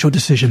financial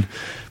decision,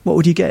 what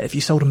would you get if you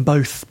sold them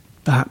both,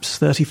 perhaps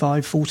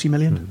 35, 40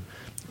 million?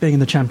 Being in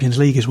the Champions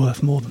League is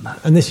worth more than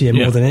that. And this year,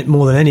 more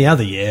than any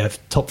other year,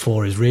 top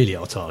four is really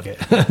our target.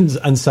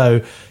 and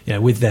so,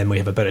 with them, we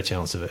have a better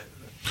chance of it.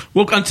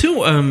 Well,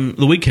 until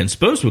the weekend,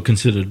 Spurs were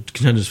considered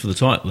contenders for the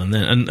title,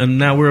 and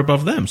now we're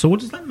above them. So what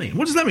does that mean?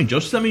 What does that mean,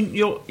 Josh? Does that mean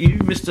you,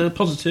 Mr.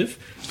 Positive,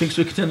 thinks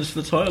we're contenders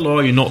for the title,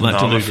 or are you not that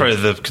deluded? I'm afraid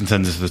the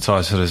contenders for the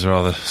title is a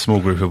rather small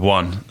group of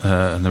one,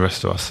 and the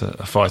rest of us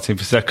are fighting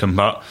for second.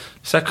 But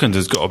second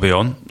has got to be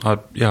on. I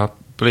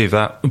believe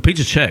that. Well,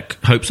 Peter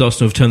Cech hopes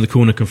Arsenal have turned the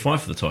corner, can fight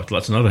for the title.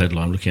 That's another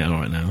headline I'm looking at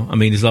right now.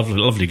 He's a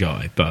lovely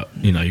guy, but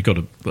you've got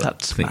to.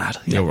 That's think, mad.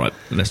 Yeah, right.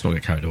 Let's not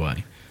get carried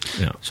away.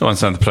 Yeah. So I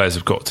understand the players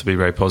have got to be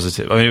very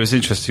positive. It was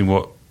interesting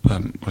what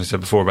I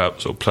said before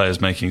about sort of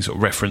players making sort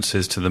of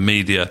references to the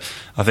media.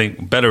 I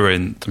think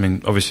Bellerin.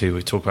 Obviously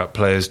we talk about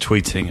players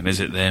tweeting, and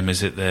is it them?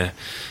 Is it their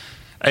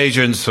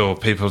agents or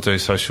people do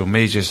social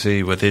media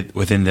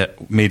within the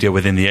media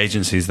within the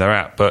agencies they're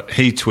at? But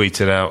he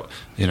tweeted out,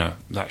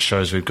 that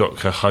shows we've got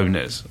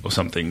cojones or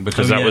something,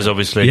 because that was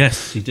obviously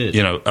he did.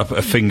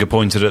 A finger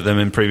pointed at them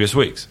in previous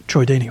weeks.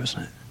 Troy Deeney,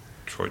 wasn't it?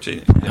 Troy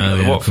Deeney,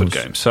 the Watford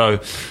game.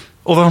 So.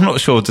 Although I'm not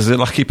sure, does it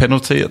lucky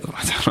penalty? I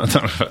don't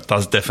know if it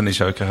does definitely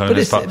show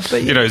cojones, but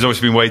he's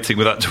obviously been waiting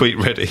with that tweet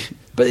ready.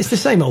 But it's the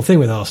same old thing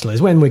with Arsenal,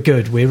 is when we're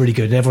good, we're really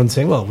good, and everyone's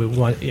saying, well,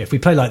 if we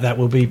play like that,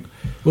 we'll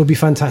be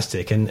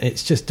fantastic, and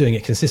it's just doing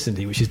it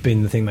consistently, which has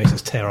been the thing that makes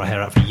us tear our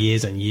hair out for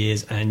years and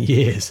years and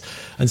years.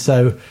 And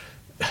so,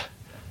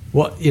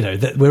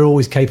 that we're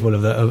always capable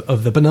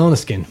of the banana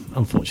skin,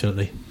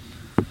 unfortunately.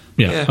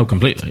 Yeah,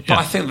 completely. Yeah. But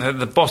I think that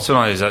the bottom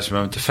line is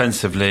actually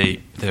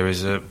defensively there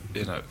is a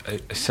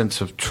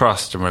sense of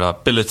trust and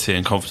reliability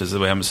and confidence that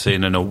we haven't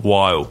seen in a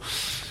while,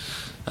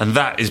 and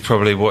that is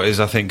probably what is,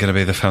 I think, going to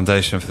be the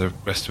foundation for the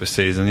rest of the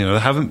season. There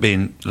haven't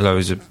been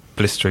loads of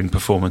blistering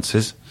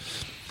performances.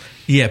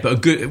 Yeah, but a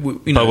good.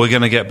 But we're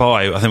going to get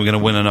by. I think we're going to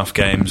win enough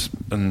games,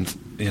 and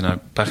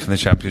back in the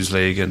Champions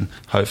League, and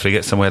hopefully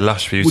get somewhere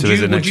lush for you to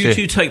visit next year. Would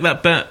you two take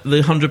that bet,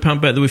 the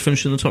 £100 bet that we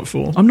finished in the top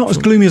four? I'm not as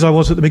gloomy as I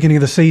was at the beginning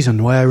of the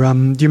season, where do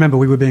you remember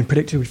we were being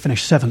predicted we'd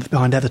finish 7th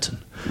behind Everton?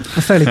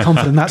 I'm fairly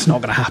confident that's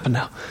not going to happen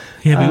now.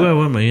 Yeah, we were,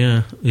 weren't we?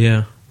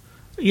 Yeah.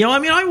 Yeah, I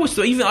mean, I always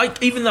thought,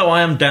 even though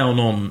I am down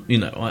on,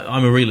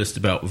 I'm a realist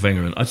about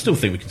Wenger, and I still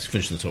think we can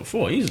finish in the top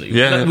 4 easily.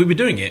 Yeah. We've been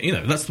doing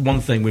it, that's the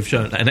one thing we've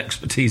shown an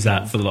expertise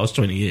at for the last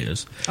 20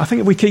 years. I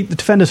think if we keep the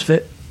defenders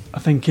fit, I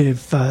think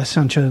if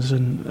Sanchez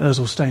and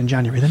Ozil stay in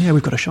January, then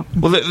we've got a shot.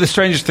 Well, the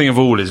strangest thing of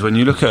all is when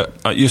you look at,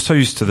 you're so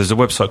used to, there's a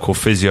website called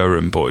Physio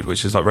Room, Boyd,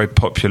 which is like very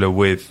popular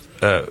with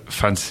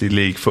fantasy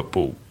league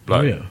football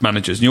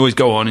managers, and you always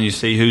go on and you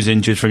see who's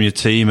injured from your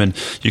team, and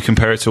you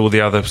compare it to all the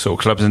other sort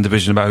of clubs in the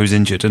division about who's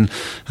injured, and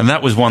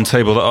that was one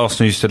table that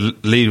Arsenal used to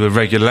lead with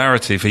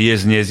regularity for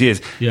years and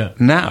years. Yeah.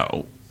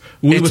 Now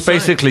it's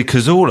basically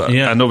Cazorla,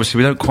 and obviously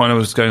we don't quite know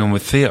what's going on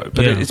with Theo,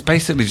 but it's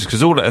basically just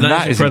Cazorla, and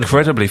that is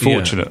incredibly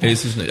fortunate. It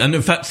is, isn't it? And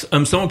in fact,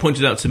 someone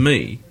pointed out to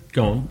me.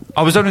 Go on.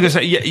 I was only going to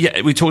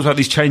say, we talked about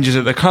these changes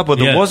at the club. Well,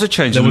 there was a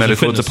change in the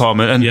medical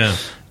department, and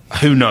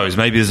who knows?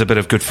 Maybe there's a bit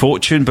of good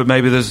fortune, but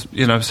maybe there's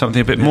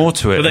something a bit more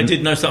to it. But they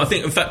did know something. I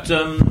think, in fact,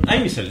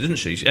 Amy said it, didn't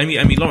she?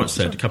 Amy Lawrence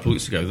said a couple of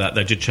weeks ago that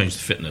they did change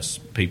the fitness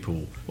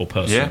people or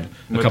person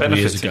a couple of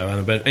years ago.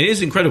 And it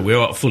is incredible. We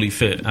are fully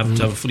fit. Have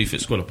to have a fully fit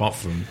squad apart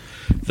from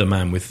the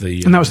man with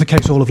the. And that was the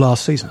case all of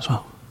last season as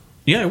well.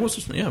 Yeah, it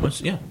was. Yeah,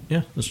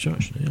 that's true.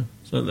 Actually, yeah.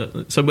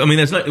 So I mean,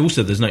 there's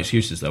no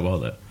excuses though, are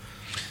there?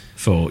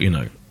 For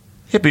Yeah,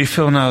 but you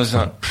feel now there's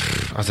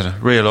I don't know,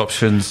 real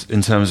options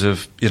in terms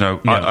of,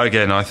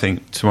 I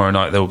think tomorrow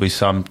night there will be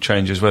some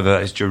changes, whether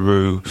that is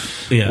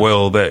Giroud,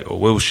 Welbeck or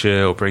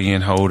Wilshere or bringing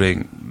in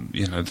Holding.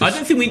 I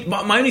don't think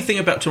my only thing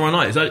about tomorrow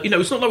night is that,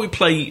 it's not like we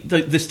play,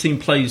 this team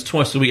plays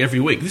twice a week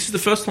every week. This is the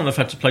first time they've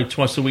had to play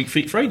twice a week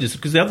for ages,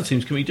 because the other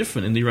teams can be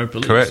different in the Europa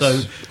League. Correct. So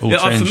for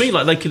me,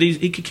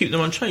 he could keep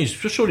them unchanged.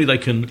 Surely they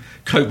can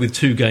cope with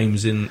 2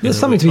 games in. There's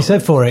something to be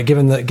said for it,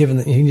 given that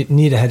you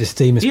need a head of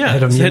steam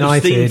ahead of United, head of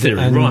steam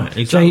theory, and right?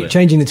 Exactly.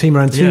 Changing the team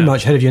around too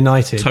much ahead of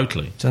United.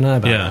 Totally. Don't know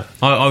about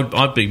that.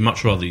 I'd be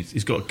much rather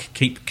he's got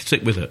to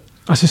stick with it.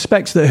 I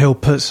suspect that he'll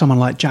put someone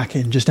like Jack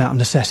in just out of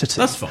necessity.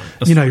 That's fine.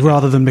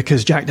 Rather than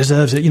because Jack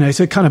deserves it. It's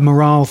a kind of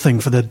morale thing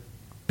for the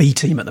B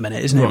team at the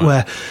minute, isn't it?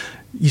 Where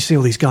you see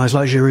all these guys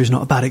like Giroud's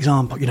not a bad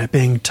example,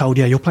 being told,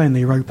 you're playing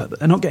the Europa, but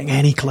they're not getting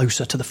any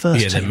closer to the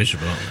first team. They're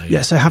miserable, aren't they?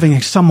 Yeah, so having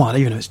someone,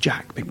 even if it's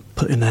Jack, being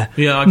put in there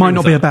might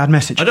not be a bad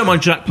message. I don't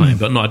mind Jack playing,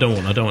 but no, I don't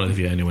want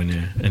Olivier anywhere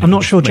near. I'm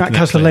not sure Jack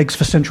has the legs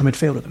for central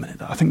midfield at the minute,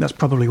 though. I think that's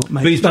probably what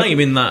makes. But he's playing him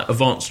in that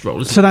advanced role,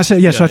 isn't so that's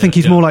it, so I think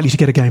he's more likely to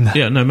get a game there.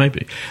 Yeah, no,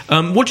 maybe.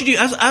 What did you,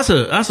 as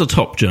a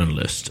top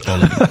journalist,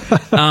 Ollie,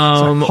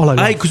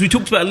 because we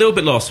talked about a little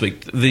bit last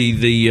week,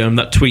 the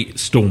that tweet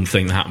storm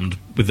thing that happened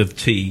with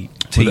the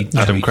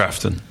Adam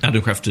Crafton.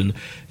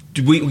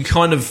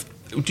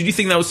 Did you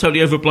think that was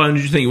totally overblown?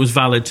 Did you think it was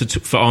valid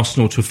for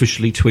Arsenal to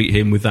officially tweet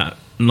him with that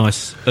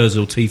nice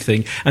Ozil T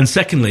thing? And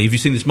secondly, have you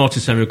seen this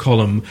Martin Samuel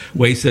column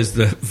where he says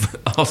that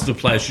Arsenal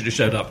players should have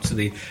showed up to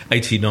the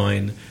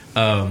 89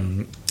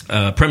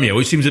 Premier,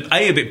 which seems a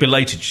bit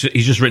belated.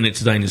 He's just written it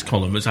today in his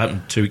column. It's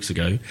happened 2 weeks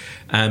ago.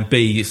 And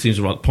B, it seems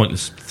a rather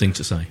pointless thing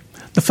to say.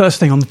 The first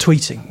thing on the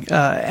tweeting,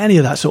 any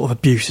of that sort of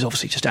abuse is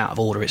obviously just out of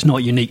order. It's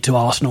not unique to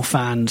Arsenal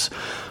fans.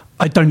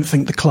 I don't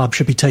think the club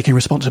should be taking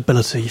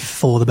responsibility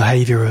for the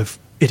behaviour of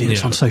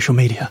idiots on social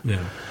media.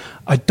 Yeah.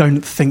 I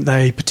don't think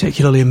they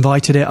particularly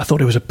invited it. I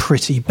thought it was a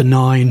pretty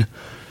benign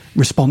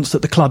response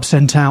that the club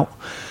sent out.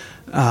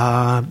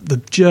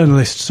 The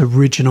journalist's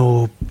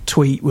original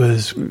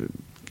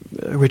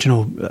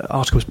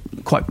article was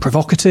quite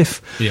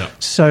provocative. Yeah.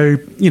 So,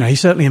 he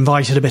certainly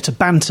invited a bit of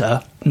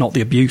banter, not the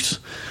abuse.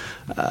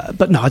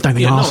 But no, I don't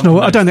think Arsenal.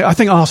 No. I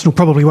think Arsenal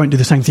probably won't do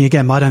the same thing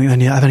again. But I don't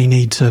think they have any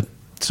need to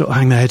sort of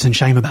hang their heads in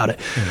shame about it.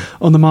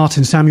 On the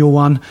Martin Samuel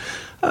one,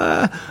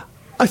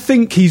 I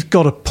think he's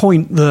got a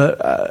point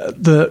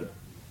that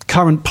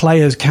current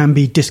players can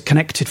be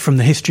disconnected from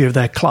the history of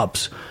their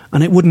clubs,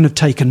 and it wouldn't have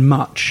taken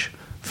much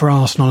for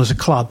Arsenal as a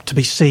club to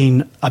be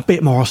seen a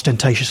bit more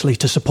ostentatiously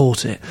to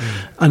support it.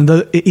 And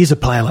it is a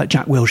player like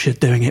Jack Wilshere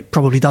doing it,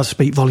 probably does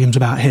speak volumes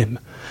about him.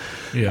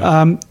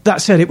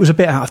 That said, it was a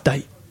bit out of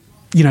date.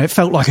 It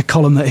felt like a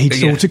column that he'd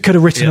could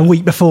have written a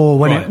week before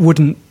when it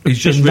wouldn't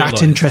have been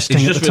that interesting at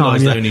the time. He's just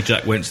realised that only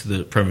Jack went to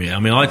the Premier. I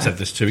mean, I said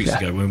this 2 weeks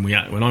ago when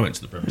I went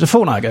to the Premier. It was a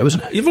fortnight ago,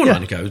 wasn't it? A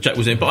fortnight ago, Jack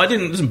was in, but it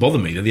doesn't bother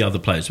me that the other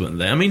players weren't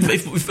there. I mean,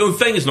 if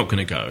Wenger's not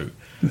going to go,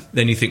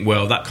 then you think,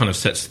 well, that kind of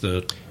sets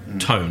the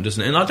tone,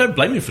 doesn't it? And I don't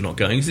blame him for not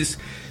going, because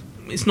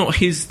it's not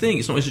his thing.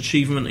 It's not his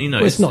achievement.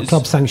 It's not a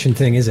club sanctioned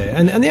thing, is it?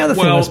 And the other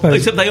thing, I suppose,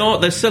 except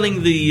they're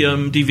selling the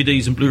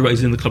DVDs and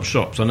Blu-rays in the club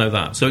shops. I know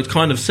that, so it's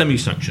kind of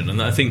semi-sanctioned. And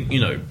I think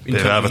in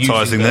terms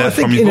advertising of there. I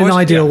think in an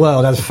ideal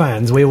world, as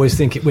fans, we always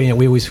think we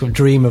always sort of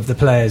dream of the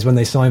players when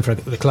they sign for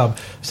the club,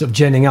 sort of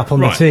genning up on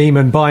the team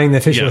and buying the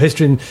official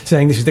history and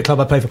saying this is the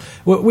club I play for.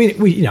 Well,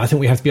 I think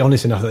we have to be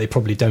honest enough that they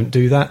probably don't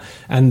do that,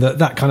 and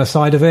that kind of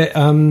side of it.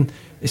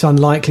 It's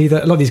unlikely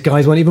that a lot of these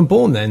guys weren't even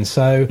born then.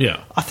 So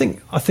I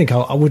think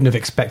I wouldn't have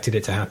expected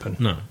it to happen.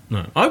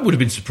 No. I would have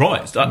been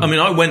surprised. I mean,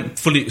 I went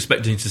fully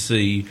expecting to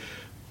see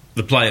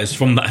the players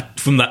from that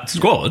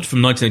squad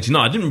from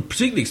 1989. I didn't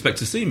particularly expect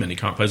to see many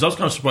current players. I was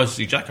kind of surprised to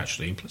see Jack,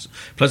 actually,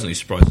 pleasantly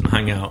surprised, and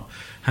hang out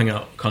kind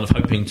of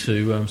hoping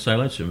to say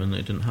hello to him, and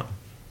it didn't happen.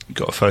 You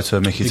got a photo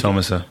of Mickey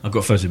Thomas there. I've got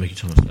a photo of Mickey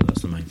Thomas there.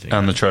 That's the main thing.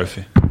 And the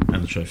trophy.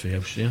 And the trophy,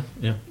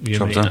 yeah.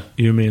 You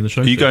and me and the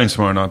trophy. Are you going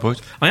tomorrow night,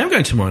 boys? I am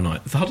going tomorrow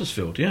night. The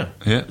Huddersfield, yeah.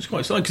 It's quite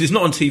exciting because it's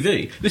not on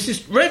TV. This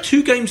is rare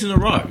 2 games in a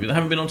row that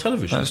haven't been on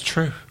television. That's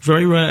true.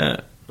 Very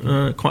rare,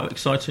 quite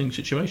exciting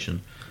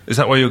situation. Is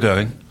that where you're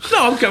going? No,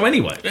 I'll go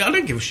anyway. I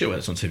don't give a shit whether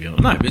it's on TV or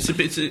not. No, but it's an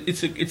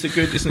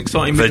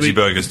exciting veggie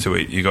burgers to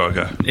eat. You got to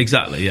go.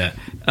 Exactly, yeah.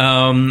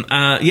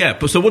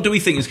 But so what do we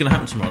think is going to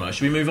happen tomorrow night?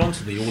 Should we move on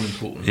to the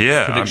all-important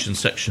prediction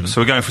section?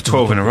 So we're going for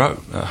 12 in a row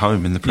at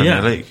home in the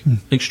Premier League.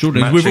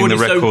 Extraordinary. Matching the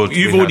record.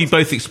 You've already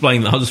both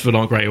explained that Huddersfield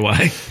aren't great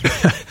away.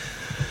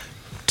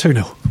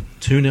 2-0.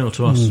 2-0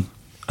 to us.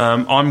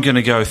 I'm going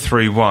to go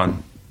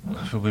 3-1.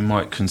 We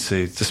might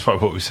concede,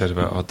 despite what we said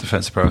about our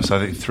defensive prowess. I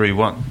think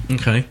 3-1.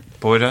 Okay.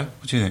 Boydo,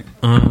 what do you think?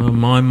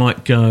 I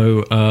might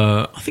go.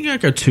 I think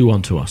I'd go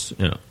 2-1 to us.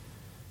 Yeah.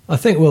 I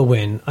think we'll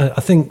win. I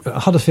think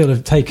Huddersfield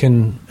have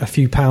taken a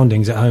few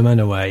poundings at home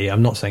and away.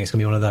 I'm not saying it's going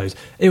to be one of those.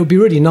 It would be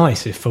really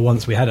nice if for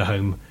once we had a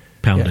home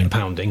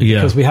pounding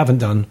because we haven't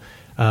done.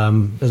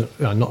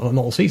 Not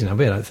all season, have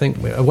we? I don't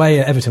think. Away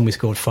at Everton, we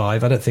scored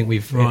 5. I don't think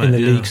we've in the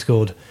league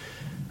scored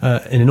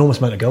an enormous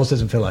amount of goals.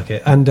 Doesn't feel like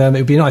it, and it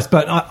would be nice.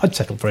 But I'd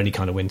settle for any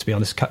kind of win. To be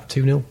honest,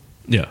 2-0.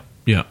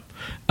 Yeah.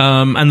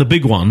 And the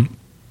big one.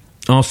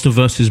 Arsenal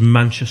versus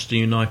Manchester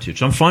United,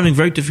 which I'm finding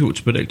very difficult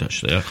to predict,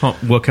 actually. I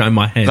can't work out in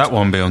my head. That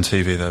one be on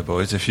TV, though,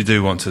 boys, if you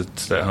do want to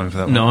stay at home for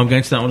that one. No, I'm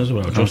going to that one as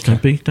well. Josh,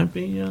 don't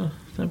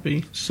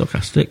be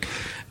sarcastic.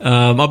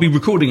 I'll be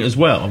recording it as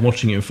well. I'm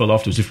watching it in full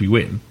afterwards if we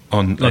win.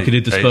 I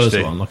did the Spurs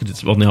one, like I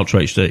did on the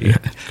Ultra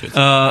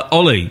HD.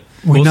 Ollie,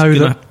 what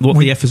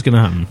the F is going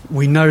to happen?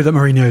 We know that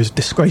Mourinho's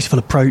disgraceful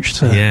approach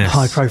to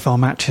high-profile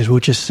matches will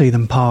just see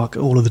them park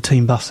all of the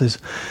team buses.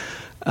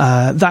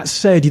 That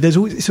said,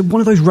 it's one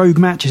of those rogue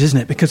matches, isn't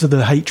it? Because of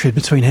the hatred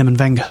between him and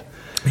Wenger.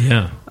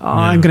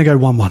 I'm going to go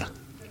 1-1.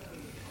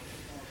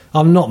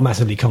 I'm not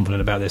massively confident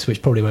about this,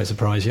 which probably won't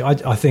surprise you.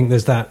 I think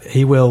there's that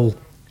he will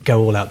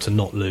go all out to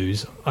not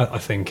lose. I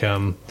think,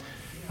 and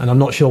I'm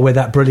not sure we're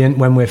that brilliant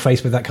when we're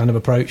faced with that kind of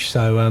approach.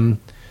 So,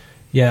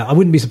 I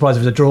wouldn't be surprised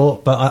if it was a draw,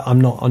 but I'm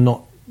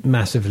not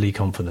massively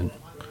confident.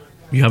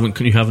 You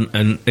haven't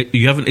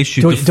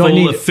issued the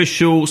full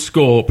official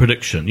score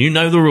prediction. You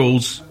know the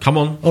rules. Come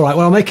on. All right.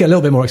 Well, I'll make it a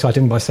little bit more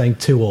exciting by saying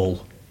 2-2.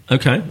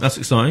 Okay, that's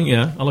exciting.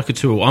 Yeah, I like a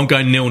 2-2. I'm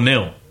going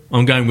 0-0.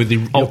 I'm going with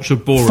the ultra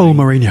boring, full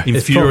Mourinho.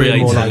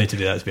 Infuriating. More likely to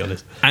do that, to be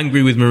honest.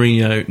 Angry with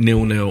Mourinho,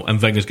 0-0,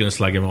 and Wenger's going to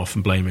slag him off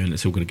and blame him, and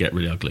it's all going to get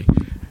really ugly.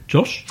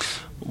 Josh?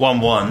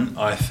 1-1,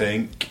 I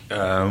think,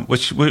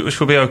 which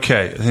will be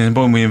okay. I think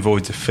when we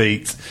avoid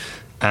defeat,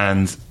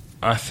 and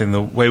I think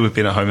the way we've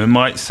been at home, it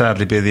might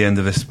sadly be the end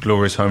of this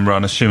glorious home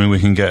run, assuming we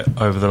can get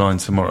over the line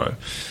tomorrow.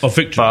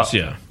 Victories,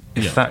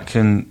 If that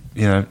can,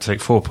 take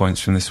 4 points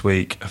from this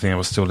week, I think it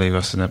will still leave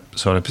us in a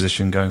solid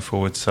position going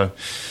forward. So,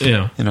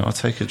 I'll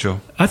take a draw.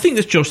 I think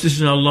this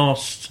is our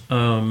last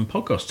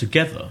podcast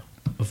together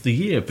of the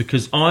year,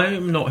 because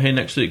I'm not here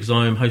next week because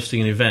I am hosting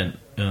an event,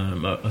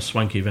 a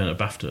swanky event at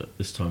BAFTA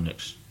this time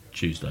next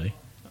Tuesday,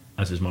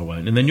 as is my way.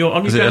 And then you're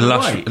on. Is it a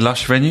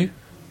lush venue?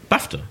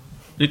 BAFTA.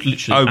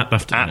 Literally at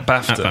BAFTA. At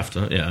BAFTA. At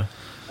BAFTA, yeah.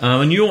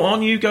 And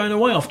aren't you going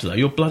away after that?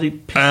 You're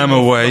bloody I'm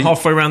away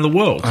halfway around the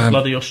world to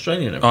bloody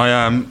Australia. I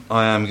am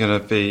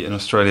going to be in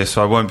Australia,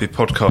 so I won't be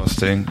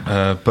podcasting.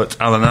 But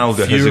Alan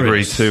Alga has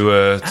agreed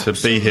to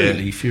be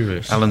here.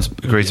 Furious. Alan's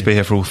agreed to be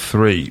here for all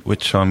 3,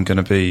 which I'm going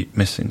to be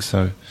missing.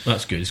 So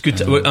that's good. It's good.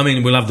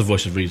 We'll have the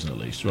voice of reason at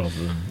least, rather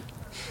than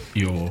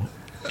your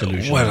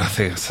delusion. Well, I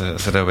think it's a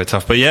little bit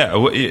tough, but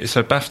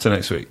so BAFTA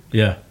next week.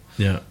 Yeah.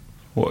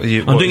 I'm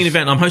doing an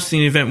event. I'm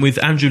hosting an event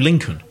with Andrew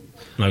Lincoln,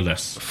 no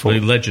less.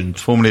 The legend.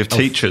 Formerly of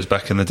Teachers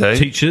back in the day.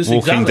 Teachers,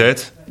 Walking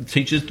Dead.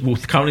 Teachers,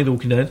 currently The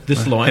Walking Dead.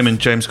 This Life. Him and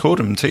James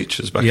Corden,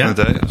 Teachers back in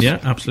the day. Yeah,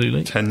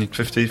 absolutely.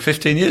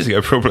 15 years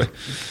ago, probably.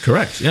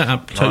 Correct, yeah,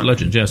 total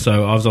legend. Yeah,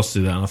 so I was asked to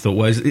do that, and I thought,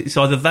 well, it's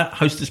either that,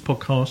 host this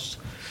podcast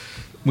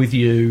with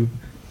you,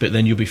 but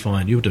then you'll be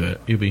fine. You'll do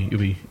it. You'll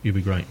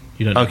be great.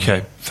 You don't.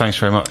 Okay, thanks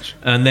very much.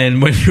 And then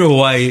when you're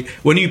away,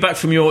 when you're back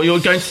from you're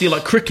going to see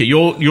cricket.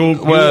 You're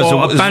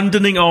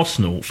abandoning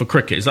Arsenal for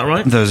cricket. Is that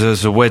right?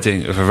 There's a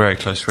wedding of a very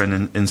close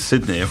friend in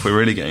Sydney. If we're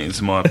really getting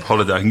into my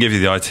holiday, I can give you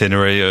the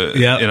itinerary.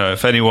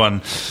 If anyone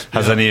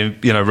has any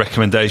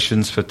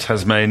recommendations for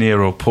Tasmania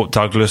or Port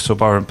Douglas or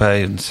Byron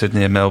Bay and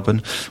Sydney and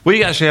Melbourne,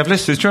 we actually have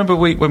listeners. Do you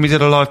remember when we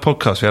did a live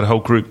podcast? We had a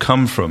whole group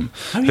come from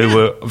who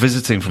were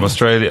visiting from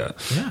Australia.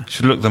 Yeah.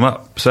 Should look them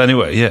up. So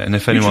anyway, and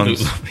if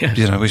anyone's,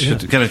 we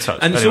should get in touch.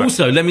 And it's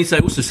also, let me say,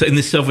 in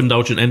this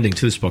self-indulgent ending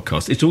to this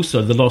podcast, it's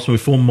also the last one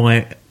before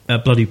my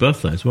bloody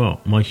birthday as well.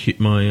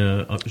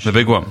 The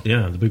big one.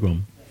 Yeah, the big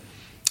one.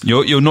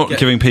 You're not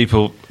giving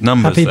people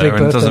numbers Happy there,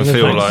 and it doesn't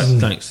feel like.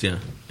 Thanks. Yeah.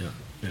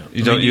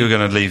 You're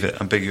going to leave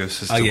it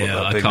ambiguous as to what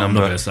that big number. I'm not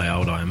going to say how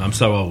old I am. I'm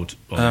so old.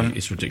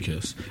 It's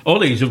ridiculous.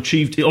 Ollie's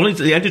achieved. Ollie's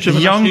the editor of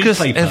the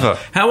youngest newspaper. Ever.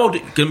 How old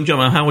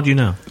are you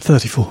now?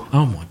 34.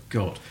 Oh my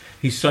God.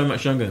 He's so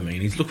much younger than me,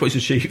 and look what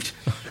he's achieved.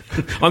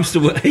 I'm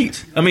still at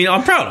 8. I mean,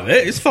 I'm proud of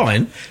it. It's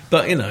fine,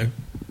 but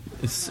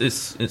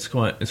it's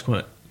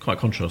quite quite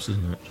contrast,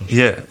 isn't it, Josh?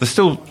 Yeah, there's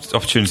still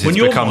opportunities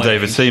to become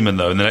David Seaman,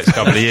 though, in the next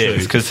couple of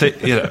years. Because,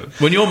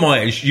 when you're my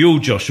age,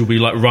 Josh, will be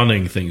like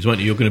running things, won't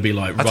you? You're going to be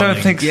like running. I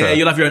don't think so. Yeah,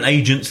 you'll have your own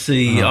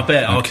agency. I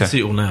bet. I can see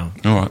it all now.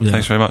 All right,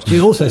 thanks very much.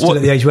 You're also still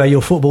at the age where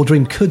your football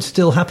dream could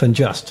still happen,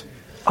 just.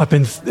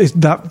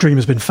 That dream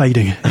has been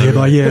fading year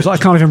by year. I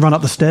can't even run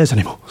up the stairs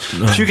anymore.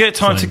 Do you get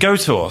time to go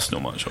to Arsenal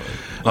much?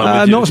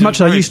 Not as much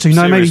as I used to.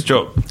 No, maybe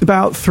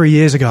about 3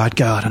 years ago I'd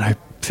go, I don't know,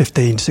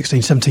 15,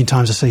 16, 17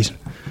 times a season.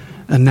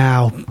 And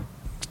now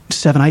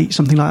 7, 8,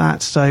 something like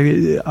that. So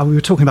we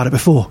were talking about it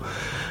before.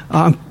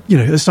 At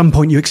some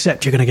point you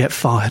accept you're going to get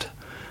fired.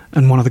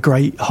 And one of the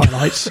great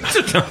highlights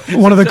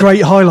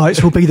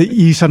will be that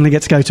you suddenly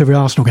get to go to every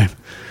Arsenal game.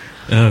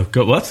 Oh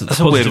God, well, that's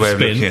a weird way of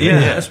looking at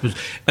it.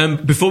 Yeah.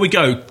 Before we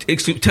go,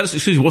 tell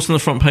us, what's on the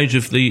front page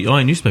of the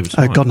Iron newspaper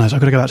tonight? Oh God knows, I've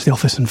got to go back to the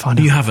office and find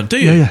out. You haven't, do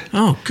you? Yeah.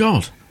 Oh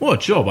God, what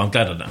a job! I'm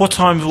glad of that. What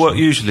time of work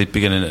usually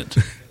beginning at?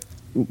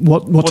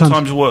 What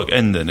time does work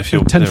end then? If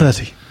you're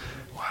 10:30.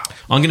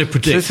 I'm going to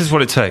predict... So this is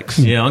what it takes.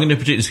 Yeah, I'm going to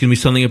predict it's going to be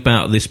something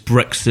about this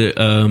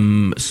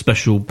Brexit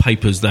special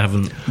papers they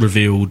haven't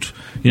revealed.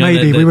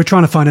 Maybe. We were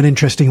trying to find an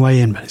interesting way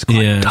in, but it's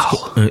quite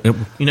dull.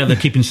 They're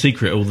keeping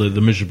secret all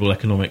the miserable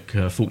economic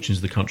fortunes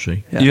of the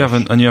country. Yeah. You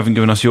haven't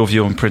given us your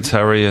view on Prince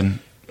Harry and...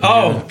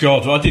 Oh,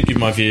 God, well, I did give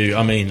my view.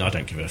 I mean, I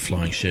don't give it a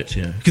flying shit,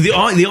 yeah. Because the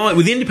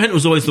Independent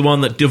was always the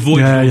one that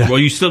avoided Royal. Are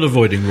you still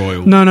avoiding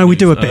Royal? No, we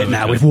do a bit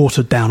now. Okay. We've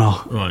watered down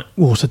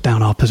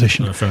our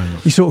position. No, fair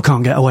enough. You sort of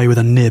can't get away with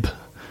a nib.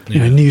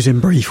 News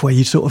in brief, where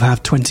you sort of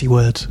have 20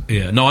 words.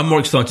 Yeah, no, I'm more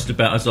excited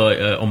about, as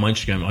on my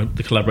Instagram,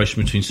 the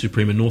collaboration between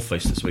Supreme and North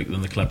Face this week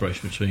than the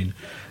collaboration between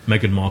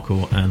Meghan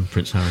Markle and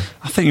Prince Harry.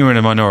 I think you're in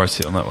a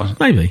minority on that one.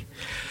 Maybe.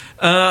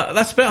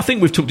 That's about. I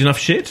think we've talked enough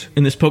shit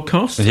in this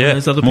podcast. Yeah,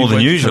 more than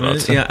usual.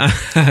 Yeah,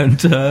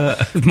 and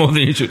more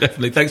than usual,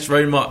 definitely. Thanks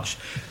very much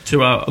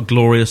to our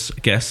glorious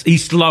guests,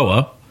 East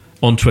Lower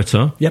on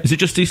Twitter. Yep. Is it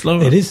just East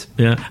Lower? It is.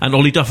 Yeah. And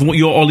Ollie Duff. And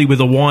you're Ollie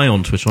with a Y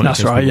on Twitter, aren't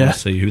you? That's right, yeah.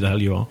 See who the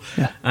hell you are.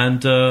 Yeah.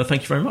 And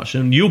thank you very much.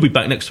 And you'll be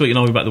back next week and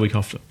I'll be back the week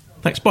after.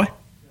 Thanks, bye.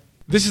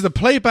 This is a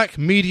Playback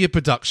Media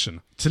production.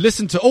 To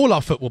listen to all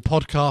our football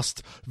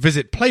podcasts,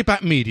 visit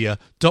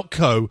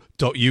playbackmedia.co.uk.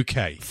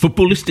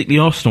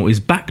 Footballistically Arsenal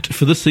is backed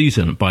for the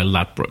season by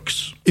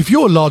Ladbrokes. If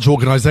you're a large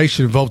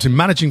organisation involved in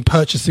managing,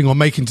 purchasing or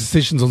making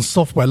decisions on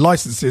software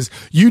licences,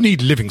 you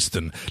need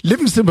Livingston.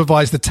 Livingston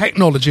provides the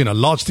technology and a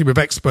large team of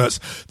experts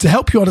to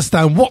help you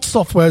understand what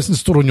software is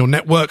installed on your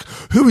network,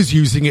 who is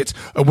using it,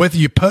 and whether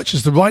you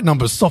purchase the right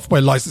number of software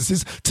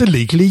licences to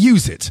legally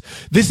use it.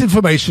 This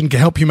information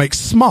can help you make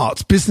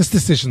smart business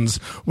decisions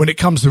when it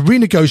comes to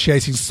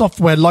renegotiating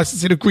software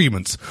licensing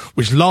agreements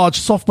with large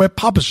software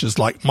publishers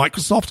like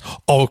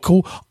Microsoft,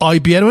 Oracle,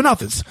 IBM and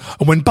others,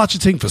 and when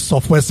budgeting for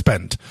software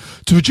spend.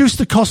 To reduce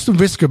the cost and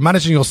risk of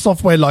managing your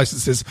software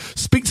licenses,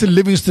 speak to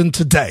Livingston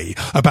today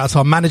about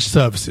our managed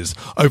services.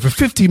 Over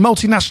 50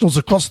 multinationals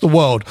across the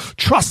world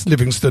trust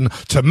Livingston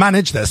to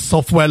manage their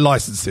software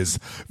licenses.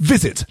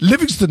 Visit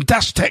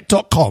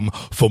livingston-tech.com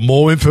for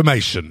more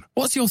information.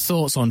 What's your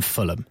thoughts on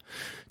Fulham?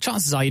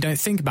 Chances are you don't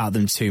think about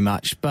them too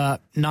much,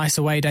 but nice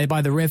away day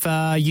by the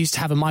river, used to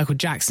have a Michael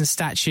Jackson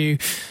statue,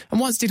 and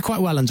once did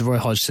quite well under Roy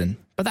Hodgson.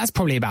 But that's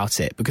probably about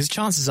it, because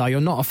chances are you're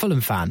not a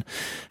Fulham fan.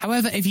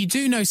 However, if you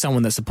do know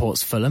someone that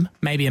supports Fulham,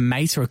 maybe a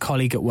mate or a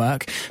colleague at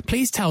work,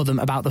 please tell them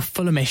about the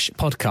Fulhamish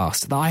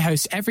podcast that I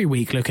host every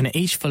week, looking at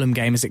each Fulham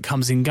game as it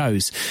comes and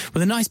goes,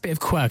 with a nice bit of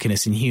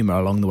quirkiness and humour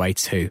along the way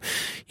too.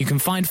 You can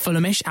find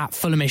Fulhamish at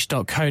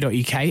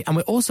fulhamish.co.uk, and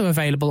we're also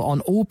available on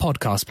all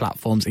podcast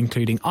platforms,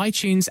 including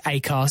iTunes,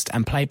 Acast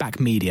and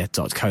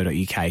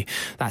playbackmedia.co.uk.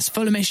 That's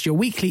Fulhamish, your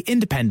weekly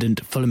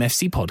independent Fulham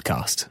FC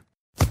podcast.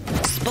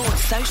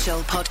 Sports Social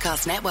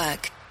Podcast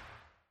Network.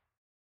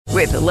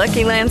 With the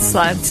Lucky Land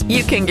Slots,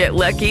 you can get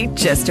lucky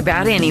just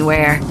about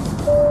anywhere.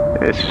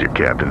 This is your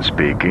captain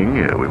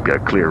speaking. We've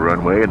got clear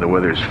runway and the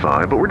weather's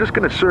fine, but we're just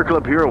going to circle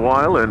up here a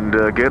while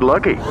and get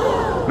lucky.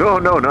 No,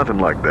 nothing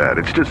like that.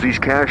 It's just these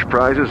cash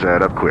prizes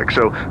add up quick.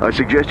 So I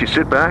suggest you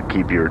sit back,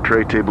 keep your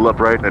tray table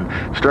upright, and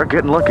start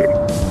getting lucky.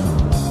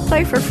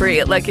 Play for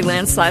free at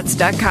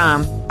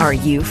LuckyLandSlots.com. Are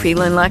you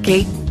feeling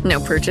lucky? No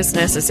purchase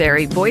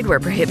necessary. Void where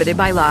prohibited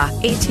by law.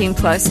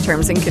 18+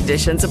 terms and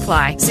conditions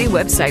apply. See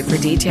website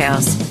for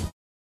details.